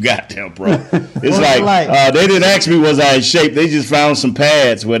as you got there, bro. It's like they didn't ask me was I in shape. They just found some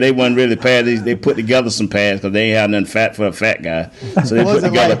pads where they wasn't really pads. They put together some pads because they ain't had nothing fat for a fat guy. So they put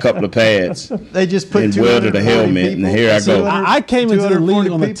together a couple of pads. They just put and welded a helmet, and here I go. I came into the league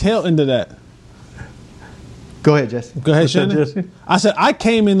on the tail end of that. Go ahead, Jesse. Go ahead, Shannon. I said I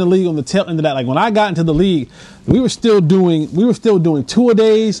came in the league on the tail end of that. Like when I got into the league, we were still doing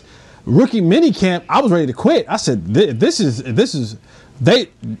 2-a-days, rookie mini camp. I was ready to quit. I said this is they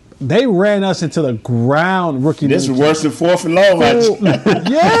ran us into the ground. Rookie. This is worse than 4th and long.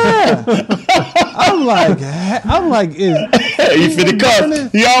 Yeah. I'm like, you finna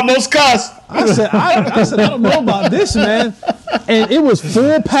cuss. He almost cussed. I said I don't know about this, man. And it was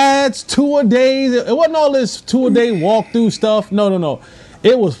full pads, 2-a-days. It wasn't all this 2-a-day walkthrough stuff. No.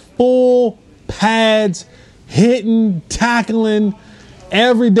 It was full pads, hitting, tackling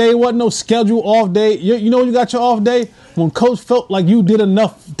every day. Wasn't no schedule off day. You know when you got your off day? When coach felt like you did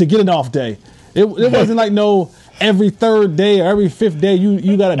enough to get an off day. It wasn't like no every 3rd day or every 5th day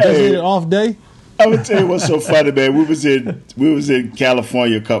you got a designated off day. I'm gonna tell you what's so funny, man. We was in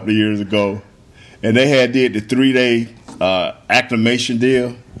California a couple of years ago, and they did the 3-day acclimation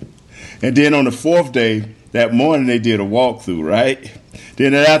deal, and then on the 4th day that morning they did a walkthrough, right?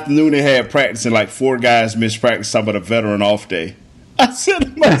 Then that afternoon they had practice, and like 4 guys missed practice. Some of the veteran off day. I said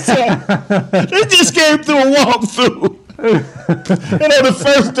to myself, they just came through a walkthrough. And on the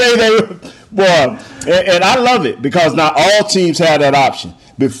first day and I love it because now all teams have that option.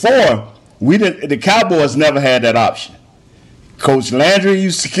 Before the Cowboys never had that option. Coach Landry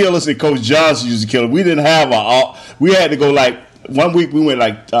used to kill us and Coach Johnson used to kill us. We didn't have we had to go like 1 week we went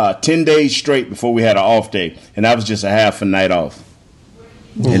like 10 days straight before we had an off day, and that was just a half a night off.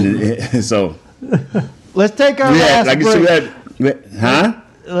 And so let's take our last break.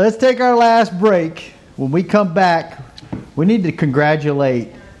 Let's take our last break. When we come back, we need to congratulate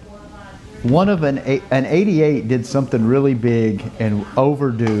one of an 88 did something really big and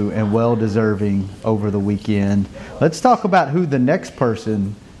overdue and well-deserving over the weekend. Let's talk about who the next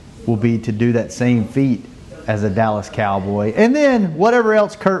person will be to do that same feat as a Dallas Cowboy. And then whatever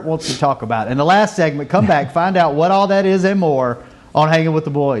else Kurt wants to talk about. In the last segment, come back, find out what all that is and more on Hanging with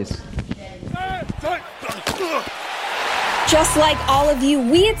the Boys. Just like all of you,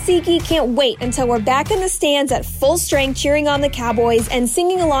 we at SeatGeek can't wait until we're back in the stands at full strength cheering on the Cowboys and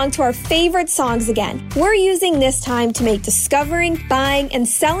singing along to our favorite songs again. We're using this time to make discovering, buying, and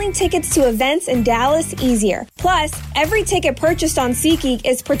selling tickets to events in Dallas easier. Plus, every ticket purchased on SeatGeek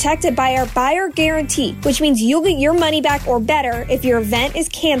is protected by our buyer guarantee, which means you'll get your money back or better if your event is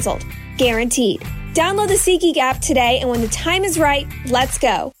canceled. Guaranteed. Download the SeatGeek app today, and when the time is right, let's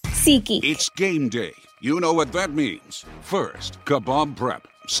go. SeatGeek. It's game day. You know what that means. First, kebab prep.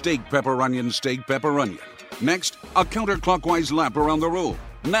 Steak, pepper, onion, steak, pepper, onion. Next, a counterclockwise lap around the room.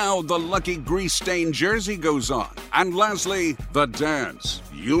 Now the lucky grease-stained jersey goes on. And lastly, the dance.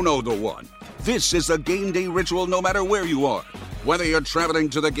 You know the one. This is a game day ritual no matter where you are. Whether you're traveling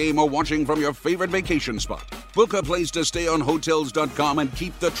to the game or watching from your favorite vacation spot, book a place to stay on Hotels.com and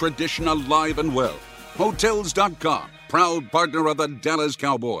keep the tradition alive and well. Hotels.com, proud partner of the Dallas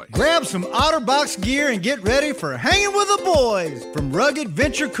Cowboys. Grab some OtterBox gear and get ready for hanging with the boys. From rugged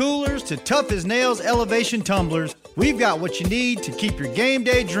venture coolers to tough as nails elevation tumblers, we've got what you need to keep your game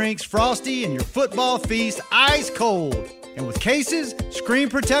day drinks frosty and your football feast ice cold. And with cases, screen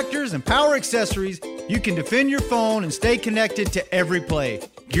protectors, and power accessories, you can defend your phone and stay connected to every play.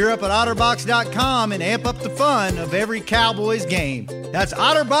 Gear up at OtterBox.com and amp up the fun of every Cowboys game. That's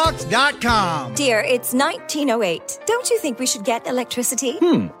OtterBox.com. Dear, it's 1908. Don't you think we should get electricity?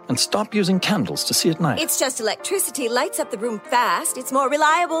 And stop using candles to see at night. It's just electricity lights up the room fast. It's more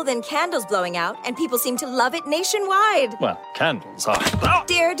reliable than candles blowing out, and people seem to love it nationwide. Well, candles are...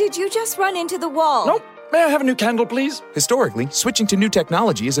 Dear, did you just run into the wall? Nope. May I have a new candle, please? Historically, switching to new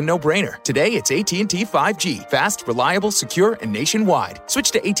technology is a no-brainer. Today, it's AT&T 5G. Fast, reliable, secure, and nationwide.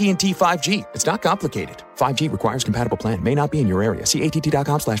 Switch to AT&T 5G. It's not complicated. 5G requires compatible plan. May not be in your area. See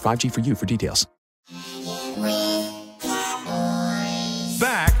att.com/5G for you for details.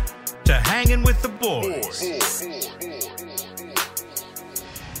 Back to Hanging with the Boys.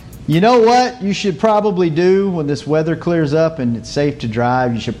 You know what you should probably do when this weather clears up and it's safe to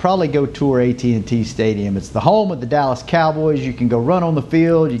drive? You should probably go tour AT&T Stadium. It's the home of the Dallas Cowboys. You can go run on the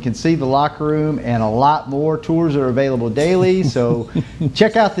field. You can see the locker room and a lot more. Tours are available daily, so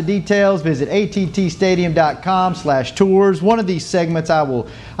check out the details. Visit attstadium.com/tours. One of these segments, I will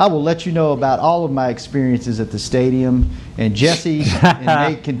let you know about all of my experiences at the stadium. And Jesse and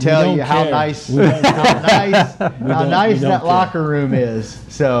Nate can tell you how nice that locker room is.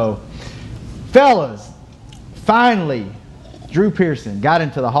 So, fellas, finally, Drew Pearson got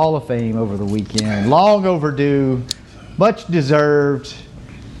into the Hall of Fame over the weekend. Long overdue, much deserved.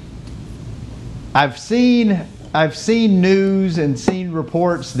 I've seen news and seen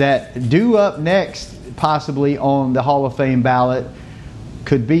reports that due up next, possibly on the Hall of Fame ballot,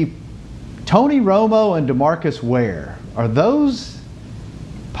 could be Tony Romo and DeMarcus Ware. Are those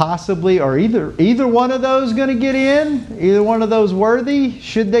possibly, or either one of those going to get in? Either one of those worthy?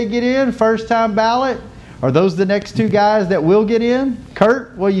 Should they get in? First time ballot? Are those the next two guys that will get in?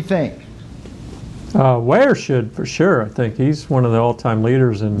 Kurt, what do you think? Ware should, for sure. I think he's one of the all-time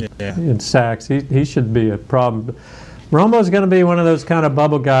leaders in sacks. He should be a problem. Romo's going to be one of those kind of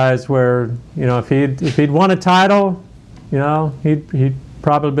bubble guys where, you know, if he'd won a title, you know, he'd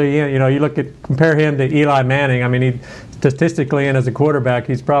probably, you know, compare him to Eli Manning. I mean, he statistically and as a quarterback,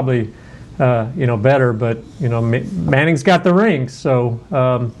 he's probably, you know, better. But you know, Manning's got the rings, so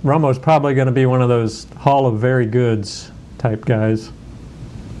Romo's probably going to be one of those Hall of Very Goods type guys.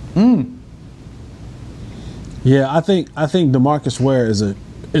 Yeah, I think DeMarcus Ware is a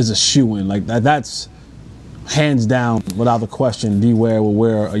shoo-in. Like that's hands down, without a question. D. Ware will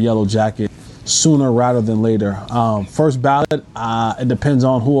wear a yellow jacket sooner rather than later. First ballot, it depends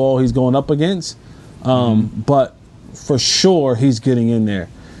on who all he's going up against, but for sure he's getting in there.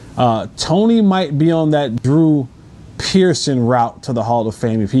 Tony might be on that Drew Pearson route to the Hall of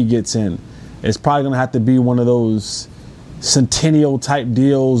Fame if he gets in. It's probably going to have to be one of those centennial type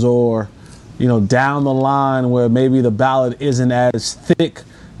deals, or you know, down the line where maybe the ballot isn't as thick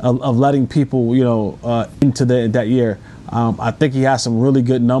of letting people, you know, into that year. I think he has some really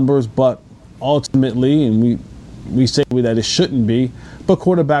good numbers, but ultimately, and we say that it shouldn't be, but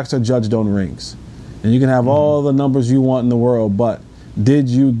quarterbacks are judged on rings. And you can have all the numbers you want in the world, but did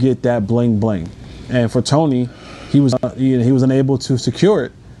you get that bling bling? And for Tony, he was unable to secure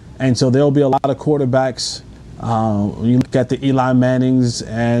it. And so there'll be a lot of quarterbacks. You look at the Eli Mannings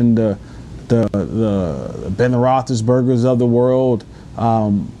and the Ben Roethlisbergers of the world,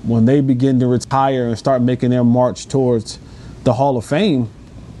 when they begin to retire and start making their march towards the Hall of Fame,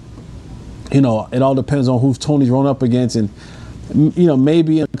 you know, it all depends on who Tony's run up against, and you know,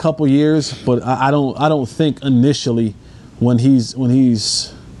 maybe in a couple years, but I don't think initially when he's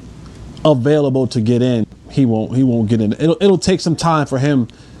available to get in, he won't get in. It'll take some time for him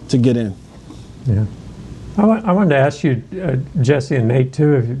to get in. Yeah. I wanted to ask you, Jesse and Nate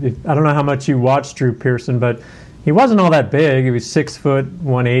too. If I don't know how much you watched Drew Pearson, but he wasn't all that big. He was 6 foot,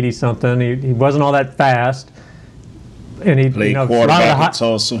 180 something. He wasn't all that fast. And he played quarterback at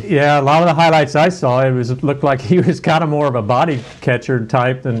Tulsa. Yeah, a lot of the highlights I saw, it looked like he was kind of more of a body catcher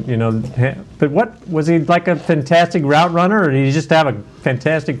type than, you know. But what was he, like a fantastic route runner, or did he just have a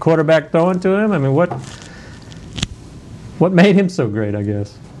fantastic quarterback throwing to him? I mean, what made him so great, I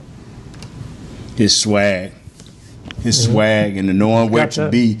guess? His swag. Swag and the knowing where to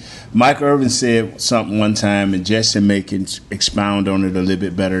be. Mike Irvin said something one time, and Jesse may can expound on it a little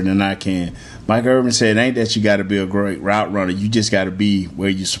bit better than I can. Mike Irvin said, it ain't that you got to be a great route runner. You just got to be where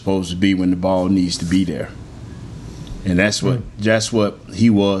you're supposed to be when the ball needs to be there. And that's what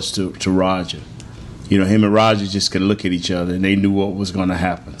he was to Roger. him and Roger just could look at each other and they knew what was going to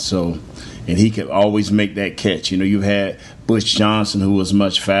happen. So, and he could always make that catch. You had Butch Johnson, who was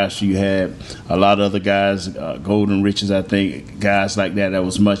much faster. You had a lot of other guys, Golden Riches, I think, guys like that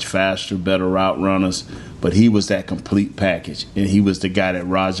was much faster, better route runners. But he was that complete package, and he was the guy that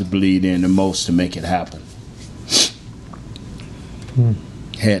Roger believed in the most to make it happen.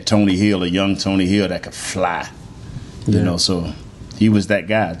 Had Tony Hill, a young Tony Hill that could fly, so he was that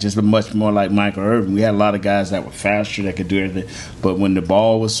guy, just much more like Michael Irvin. We had a lot of guys that were faster, that could do everything, but when the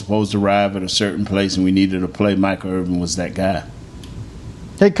ball was supposed to arrive at a certain place and we needed to play, Michael Irvin was that guy.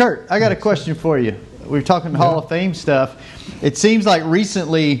 Hey, Kurt, I got a question for you. We were talking Hall of Fame stuff. It seems like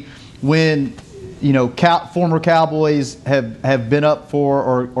recently when former Cowboys have been up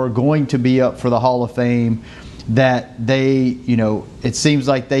for or going to be up for the Hall of Fame, that they, it seems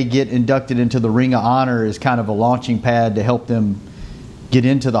like they get inducted into the Ring of Honor as kind of a launching pad to help them get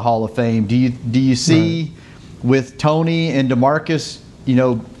into the Hall of Fame. Do you see with Tony and DeMarcus,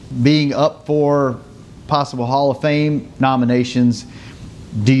 being up for possible Hall of Fame nominations,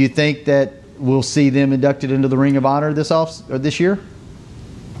 do you think that we'll see them inducted into the Ring of Honor this year?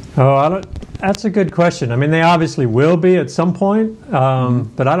 Oh, that's a good question. I mean, they obviously will be at some point,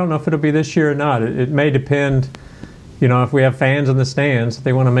 but I don't know if it'll be this year or not. It may depend, if we have fans in the stands, if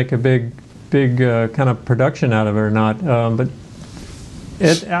they want to make a big kind of production out of it or not. But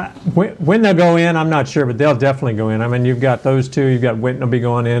when they'll go in, I'm not sure, but they'll definitely go in. I mean, you've got those two. You've got Witten will be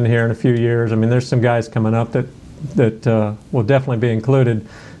going in here in a few years. I mean, there's some guys coming up that will definitely be included.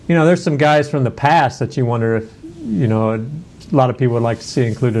 There's some guys from the past that you wonder if, a lot of people would like to see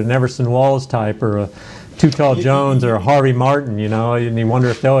included, an Everson Walls type or a Too Tall Jones or a Harvey Martin, and you wonder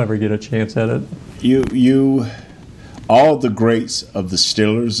if they'll ever get a chance at it. All the greats of the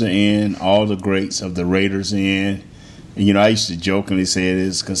Steelers are in, all the greats of the Raiders are in. And, I used to jokingly say it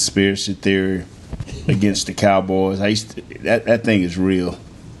is conspiracy theory against the Cowboys. That thing is real.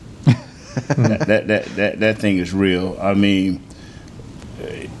 that thing is real. I mean,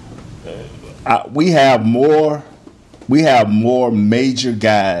 we have more major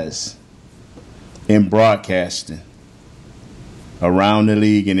guys in broadcasting around the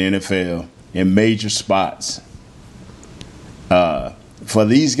league and NFL in major spots. For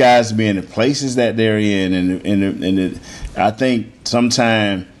these guys to be in the places that they're in, and I think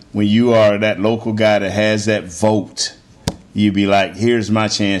sometime when you are that local guy that has that vote, you be like, here's my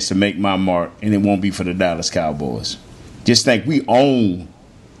chance to make my mark, and it won't be for the Dallas Cowboys. Just think, we own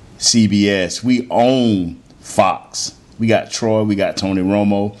CBS, we own Fox. We got Troy, we got Tony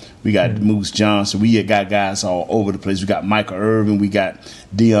Romo, we got Moose Johnson. We got guys all over the place. We got Michael Irvin, we got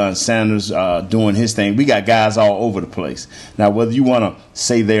Deion Sanders doing his thing. We got guys all over the place. Now, whether you want to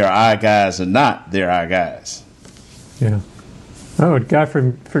say they're our guys or not, they're our guys. Yeah. Oh, a guy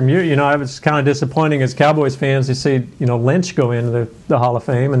from you, I was kind of disappointing as Cowboys fans to see, Lynch go into the Hall of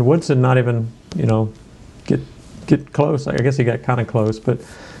Fame and Woodson not even, get close. I guess he got kind of close, but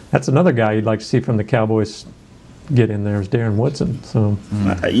that's another guy you'd like to see from the Cowboys get in there is Darren Woodson. So,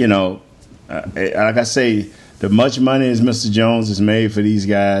 like I say, the much money as Mr. Jones has made for these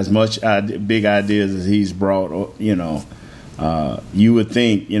guys, big ideas as he's brought, you would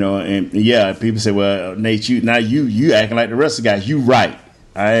think, and people say, well, Nate, you acting like the rest of the guys. You right.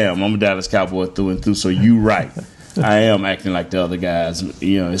 I am. I'm a Dallas Cowboy through and through, so you right. I am acting like the other guys.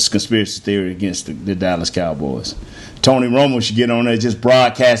 It's conspiracy theory against the Dallas Cowboys. Tony Romo should get on there just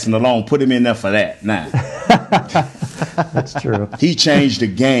broadcasting alone. Put him in there for that. Nah. That's true. He changed the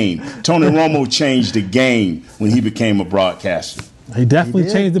game. Tony Romo changed the game when he became a broadcaster. He definitely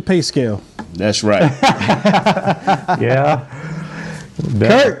changed the pay scale. That's right. Yeah.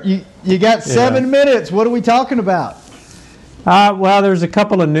 Kurt, you got 7 minutes. What are we talking about? Well, there's a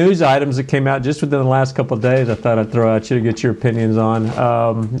couple of news items that came out just within the last couple of days I thought I'd throw at you to get your opinions on.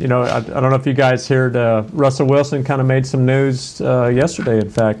 I don't know if you guys heard Russell Wilson kind of made some news yesterday, in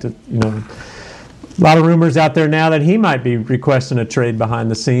fact. A lot of rumors out there now that he might be requesting a trade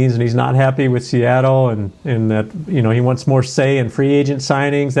behind the scenes, and he's not happy with Seattle and that, he wants more say in free agent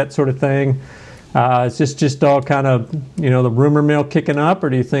signings, that sort of thing. It's just all kind of, the rumor mill kicking up, or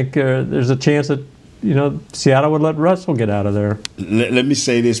do you think there's a chance that Seattle would let Russell get out of there? Let me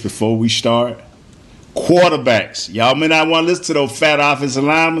say this before we start. Quarterbacks. Y'all may not want to listen to those fat offensive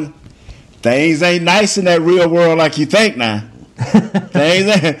linemen. Things ain't nice in that real world like you think now. Everybody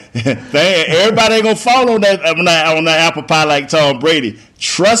ain't going to fall on that apple pie like Tom Brady.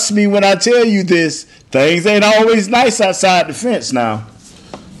 Trust me when I tell you this. Things ain't always nice outside the fence now.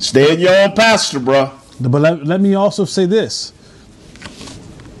 Stay in your own pasture, bro. But let me also say this.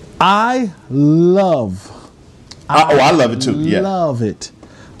 I love it too. Yeah. Love it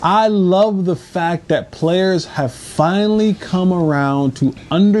I love the fact that players have finally come around to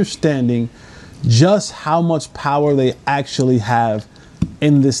understanding just how much power they actually have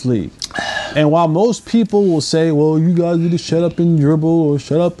in this league. And while most people will say, well, you guys need to shut up and dribble or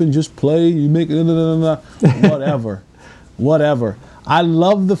shut up and just play, you make whatever. Whatever. I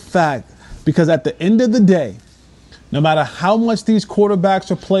love the fact, because at the end of the day, no matter how much these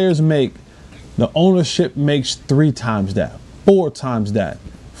quarterbacks or players make, the ownership makes 3 times that, 4 times that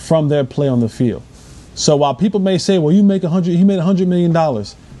from their play on the field. So while people may say, well, he made $100 million.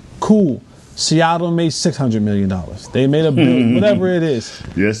 Cool. Seattle made $600 million. They made a bill, whatever it is.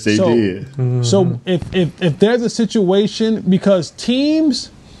 Yes, they did. Mm-hmm. So if there's a situation, because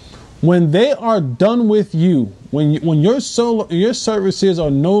teams, when they are done with you, when your services are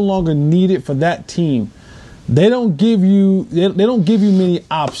no longer needed for that team, they don't give you many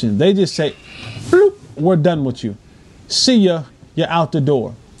options. They just say, bloop, we're done with you. See ya, you're out the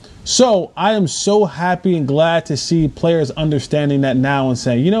door. So I am so happy and glad to see players understanding that now and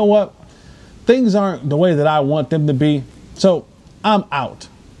saying, you know what? Things aren't the way that I want them to be, so I'm out.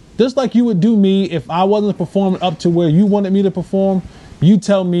 Just like you would do me if I wasn't performing up to where you wanted me to perform, you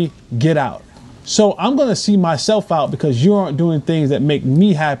tell me, get out. So I'm going to see myself out because you aren't doing things that make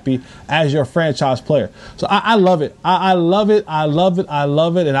me happy as your franchise player. So I love it. I love it. I love it. I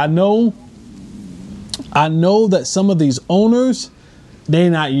love it. And I know that some of these owners, they're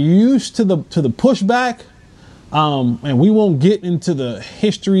not used to the pushback. And we won't get into the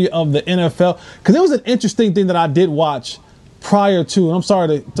history of the NFL, because there was an interesting thing that I did watch prior to. And I'm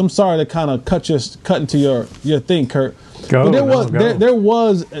sorry to kind of cut into your thing, Kurt. But there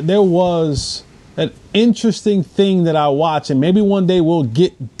was an interesting thing that I watched, and maybe one day we'll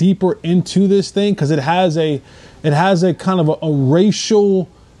get deeper into this thing, because it has a kind of a racial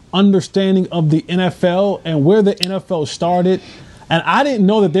understanding of the NFL and where the NFL started. And I didn't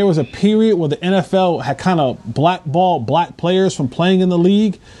know that there was a period where the NFL had kind of blackballed black players from playing in the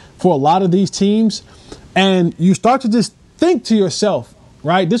league for a lot of these teams. And you start to just think to yourself,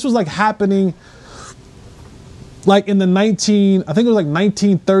 right? This was like happening like in the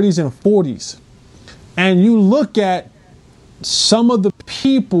 1930s and 40s. And you look at some of the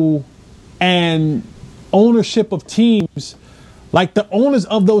people and ownership of teams, like the owners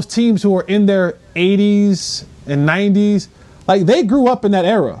of those teams who are in their 80s and 90s, like they grew up in that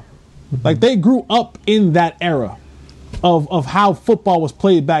era. Like they grew up in that era of how football was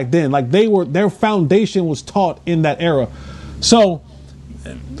played back then. Like their foundation was taught in that era. So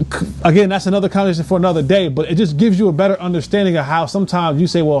again, that's another conversation for another day, but it just gives you a better understanding of how sometimes you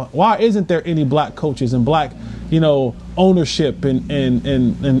say, well, why isn't there any black coaches and black, ownership and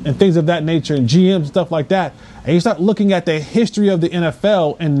things of that nature and GMs and stuff like that. And you start looking at the history of the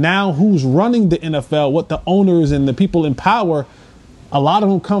NFL and now who's running the NFL, what the owners and the people in power, a lot of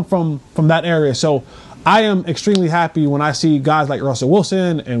them come from that area. So I am extremely happy when I see guys like Russell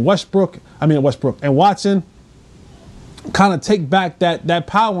Wilson and Westbrook and Watson kind of take back that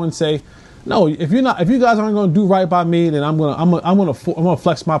power and say, no, if you guys aren't going to do right by me, then I'm gonna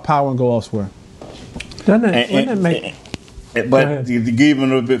flex my power and go elsewhere. But to give them a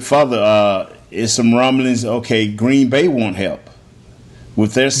little bit further, is some rumblings. Okay, Green Bay won't help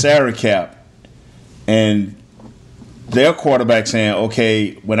with their salary cap, and their quarterback saying,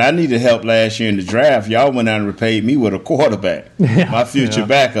 okay, when I needed help last year in the draft, y'all went out and repaid me with a quarterback, my future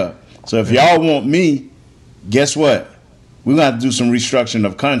backup. So if y'all want me, guess what? We're going to have to do some restructuring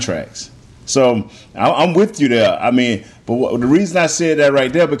of contracts. So I'm with you there. I mean, but the reason I said that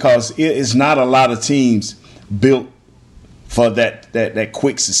right there, because it is not a lot of teams built for that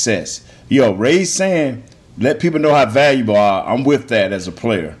quick success. Ray's saying, let people know how valuable are. I'm with that as a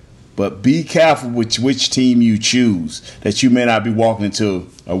player. But be careful with which team you choose, that you may not be walking into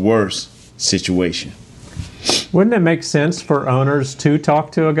a worse situation. Wouldn't it make sense for owners to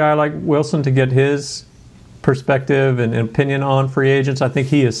talk to a guy like Wilson to get his perspective and opinion on free agents? I think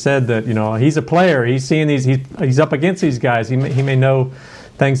he has said that, he's a player. He's seeing these. He's up against these guys. He may know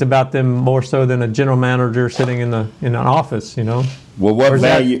things about them more so than a general manager sitting in an office. Well, what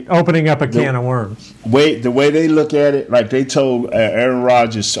value? Opening up a can of worms. The way they look at it, like they told Aaron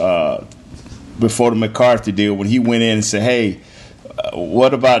Rodgers before the McCarthy deal, when he went in and said, "Hey,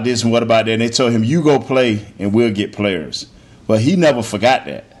 what about this and what about that?" And they told him, "You go play, and we'll get players." But he never forgot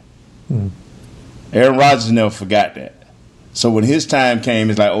that. Aaron Rodgers never forgot that. So when his time came,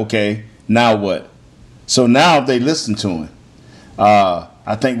 it's like, okay, now what? So now they listen to him.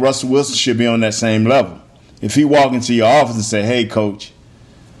 I think Russell Wilson should be on that same level. If he walk into your office and say, hey, coach,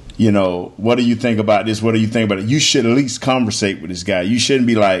 what do you think about this? What do you think about it? You should at least conversate with this guy. You shouldn't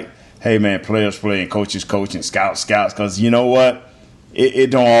be like, hey, man, players playing, coaches coaching, scouts. Because you know what?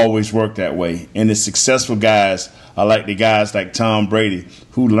 it don't always work that way. And the successful guys are like the guys like Tom Brady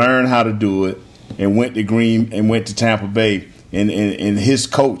who learned how to do it and went to Tampa Bay. And his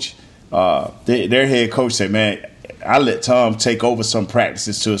coach, their head coach said, man, I let Tom take over some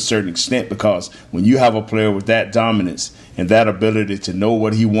practices to a certain extent, because when you have a player with that dominance and that ability to know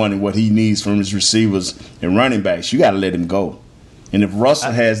what he wants and what he needs from his receivers and running backs, you got to let him go. And if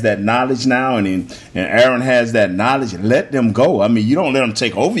Russell has that knowledge now and Aaron has that knowledge, let them go. I mean, you don't let them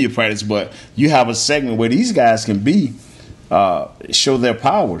take over your practice, but you have a segment where these guys can show their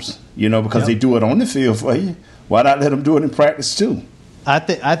powers, because they do it on the field for you. Why not let them do it in practice too? I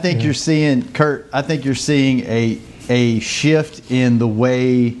think you're seeing, Kurt, a shift in the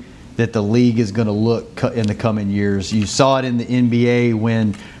way that the league is going to look in the coming years. You saw it in the NBA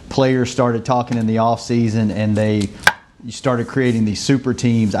when players started talking in the offseason and you started creating these super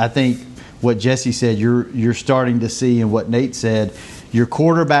teams. I think what Jesse said, you're starting to see, and what Nate said, your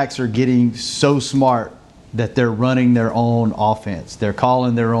quarterbacks are getting so smart that they're running their own offense. They're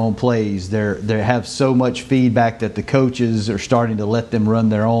calling their own plays. They have so much feedback that the coaches are starting to let them run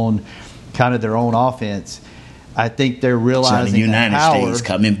their own offense. I think they're realizing the United States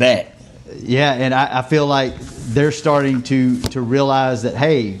coming back. Yeah, and I feel like they're starting to realize that,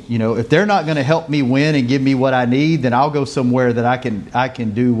 hey, if they're not going to help me win and give me what I need, then I'll go somewhere that I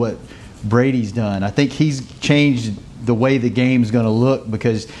can do what Brady's done. I think he's changed the way the game's going to look,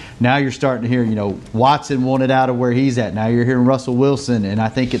 because now you're starting to hear, Watson wanted out of where he's at. Now you're hearing Russell Wilson, and I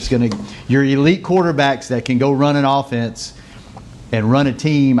think it's going to – your elite quarterbacks that can go run an offense and run a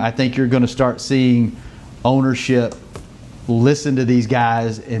team, I think you're going to start seeing ownership listen to these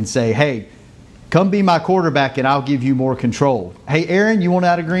guys and say, hey, come be my quarterback and I'll give you more control. Hey, Aaron, you want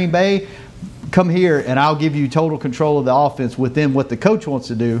out of Green Bay? Come here and I'll give you total control of the offense within what the coach wants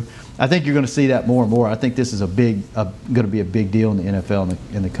to do. I think you're going to see that more and more. I think this is going to be a big deal in the NFL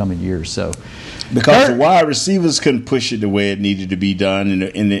in the coming years. So, because the wide receivers couldn't push it the way it needed to be done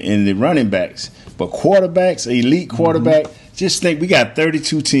in the running backs, but quarterbacks, elite quarterback. Mm-hmm. Just think, we got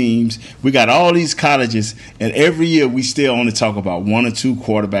 32 teams, we got all these colleges, and every year we still only talk about one or two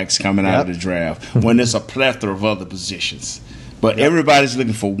quarterbacks coming out of the draft when there's a plethora of other positions. But everybody's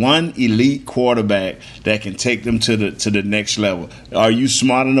looking for one elite quarterback that can take them to the next level. Are you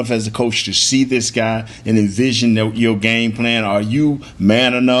smart enough as a coach to see this guy and envision your game plan? Are you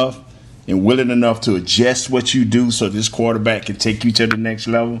man enough and willing enough to adjust what you do so this quarterback can take you to the next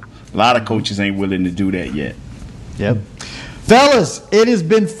level? A lot of coaches ain't willing to do that yet. Yep. Fellas, it has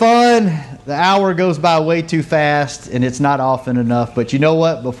been fun. The hour goes by way too fast, and it's not often enough. But you know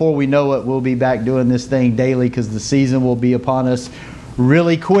what? Before we know it, we'll be back doing this thing daily, because the season will be upon us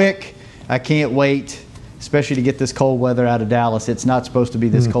really quick. I can't wait, especially to get this cold weather out of Dallas. It's not supposed to be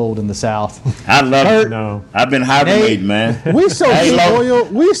this cold in the South. I love it. No. I've been hibernating, man. We so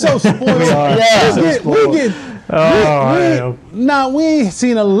spoiled. We so spoiled. We get we ain't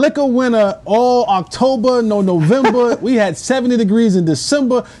seen a liquor winter all October, no November. We had 70 degrees in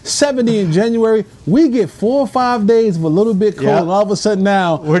December, 70 in January. We get 4 or 5 days of a little bit cold. Yep. All of a sudden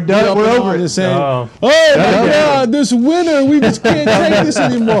now we're done. We're over it. Saying, oh my God, this winter we just can't take this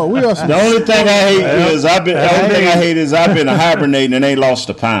anymore. The only thing I hate is I've been hibernating and ain't lost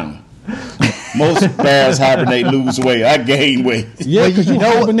a pound. Most bears hibernate, lose weight. I gain weight. Yeah, because you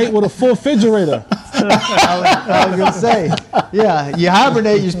hibernate with a full refrigerator. I was going to say, yeah, you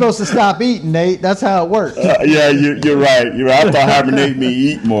hibernate, you're supposed to stop eating, Nate. That's how it works. Yeah, you're right. I thought hibernate means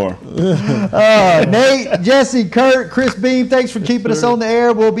eat more. Nate, Jesse, Kurt, Chris Beam, thanks for keeping us on the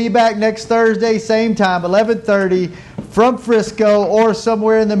air. We'll be back next Thursday, same time, 11:30, from Frisco or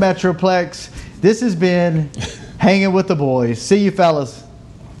somewhere in the Metroplex. This has been Hanging with the Boys. See you, fellas.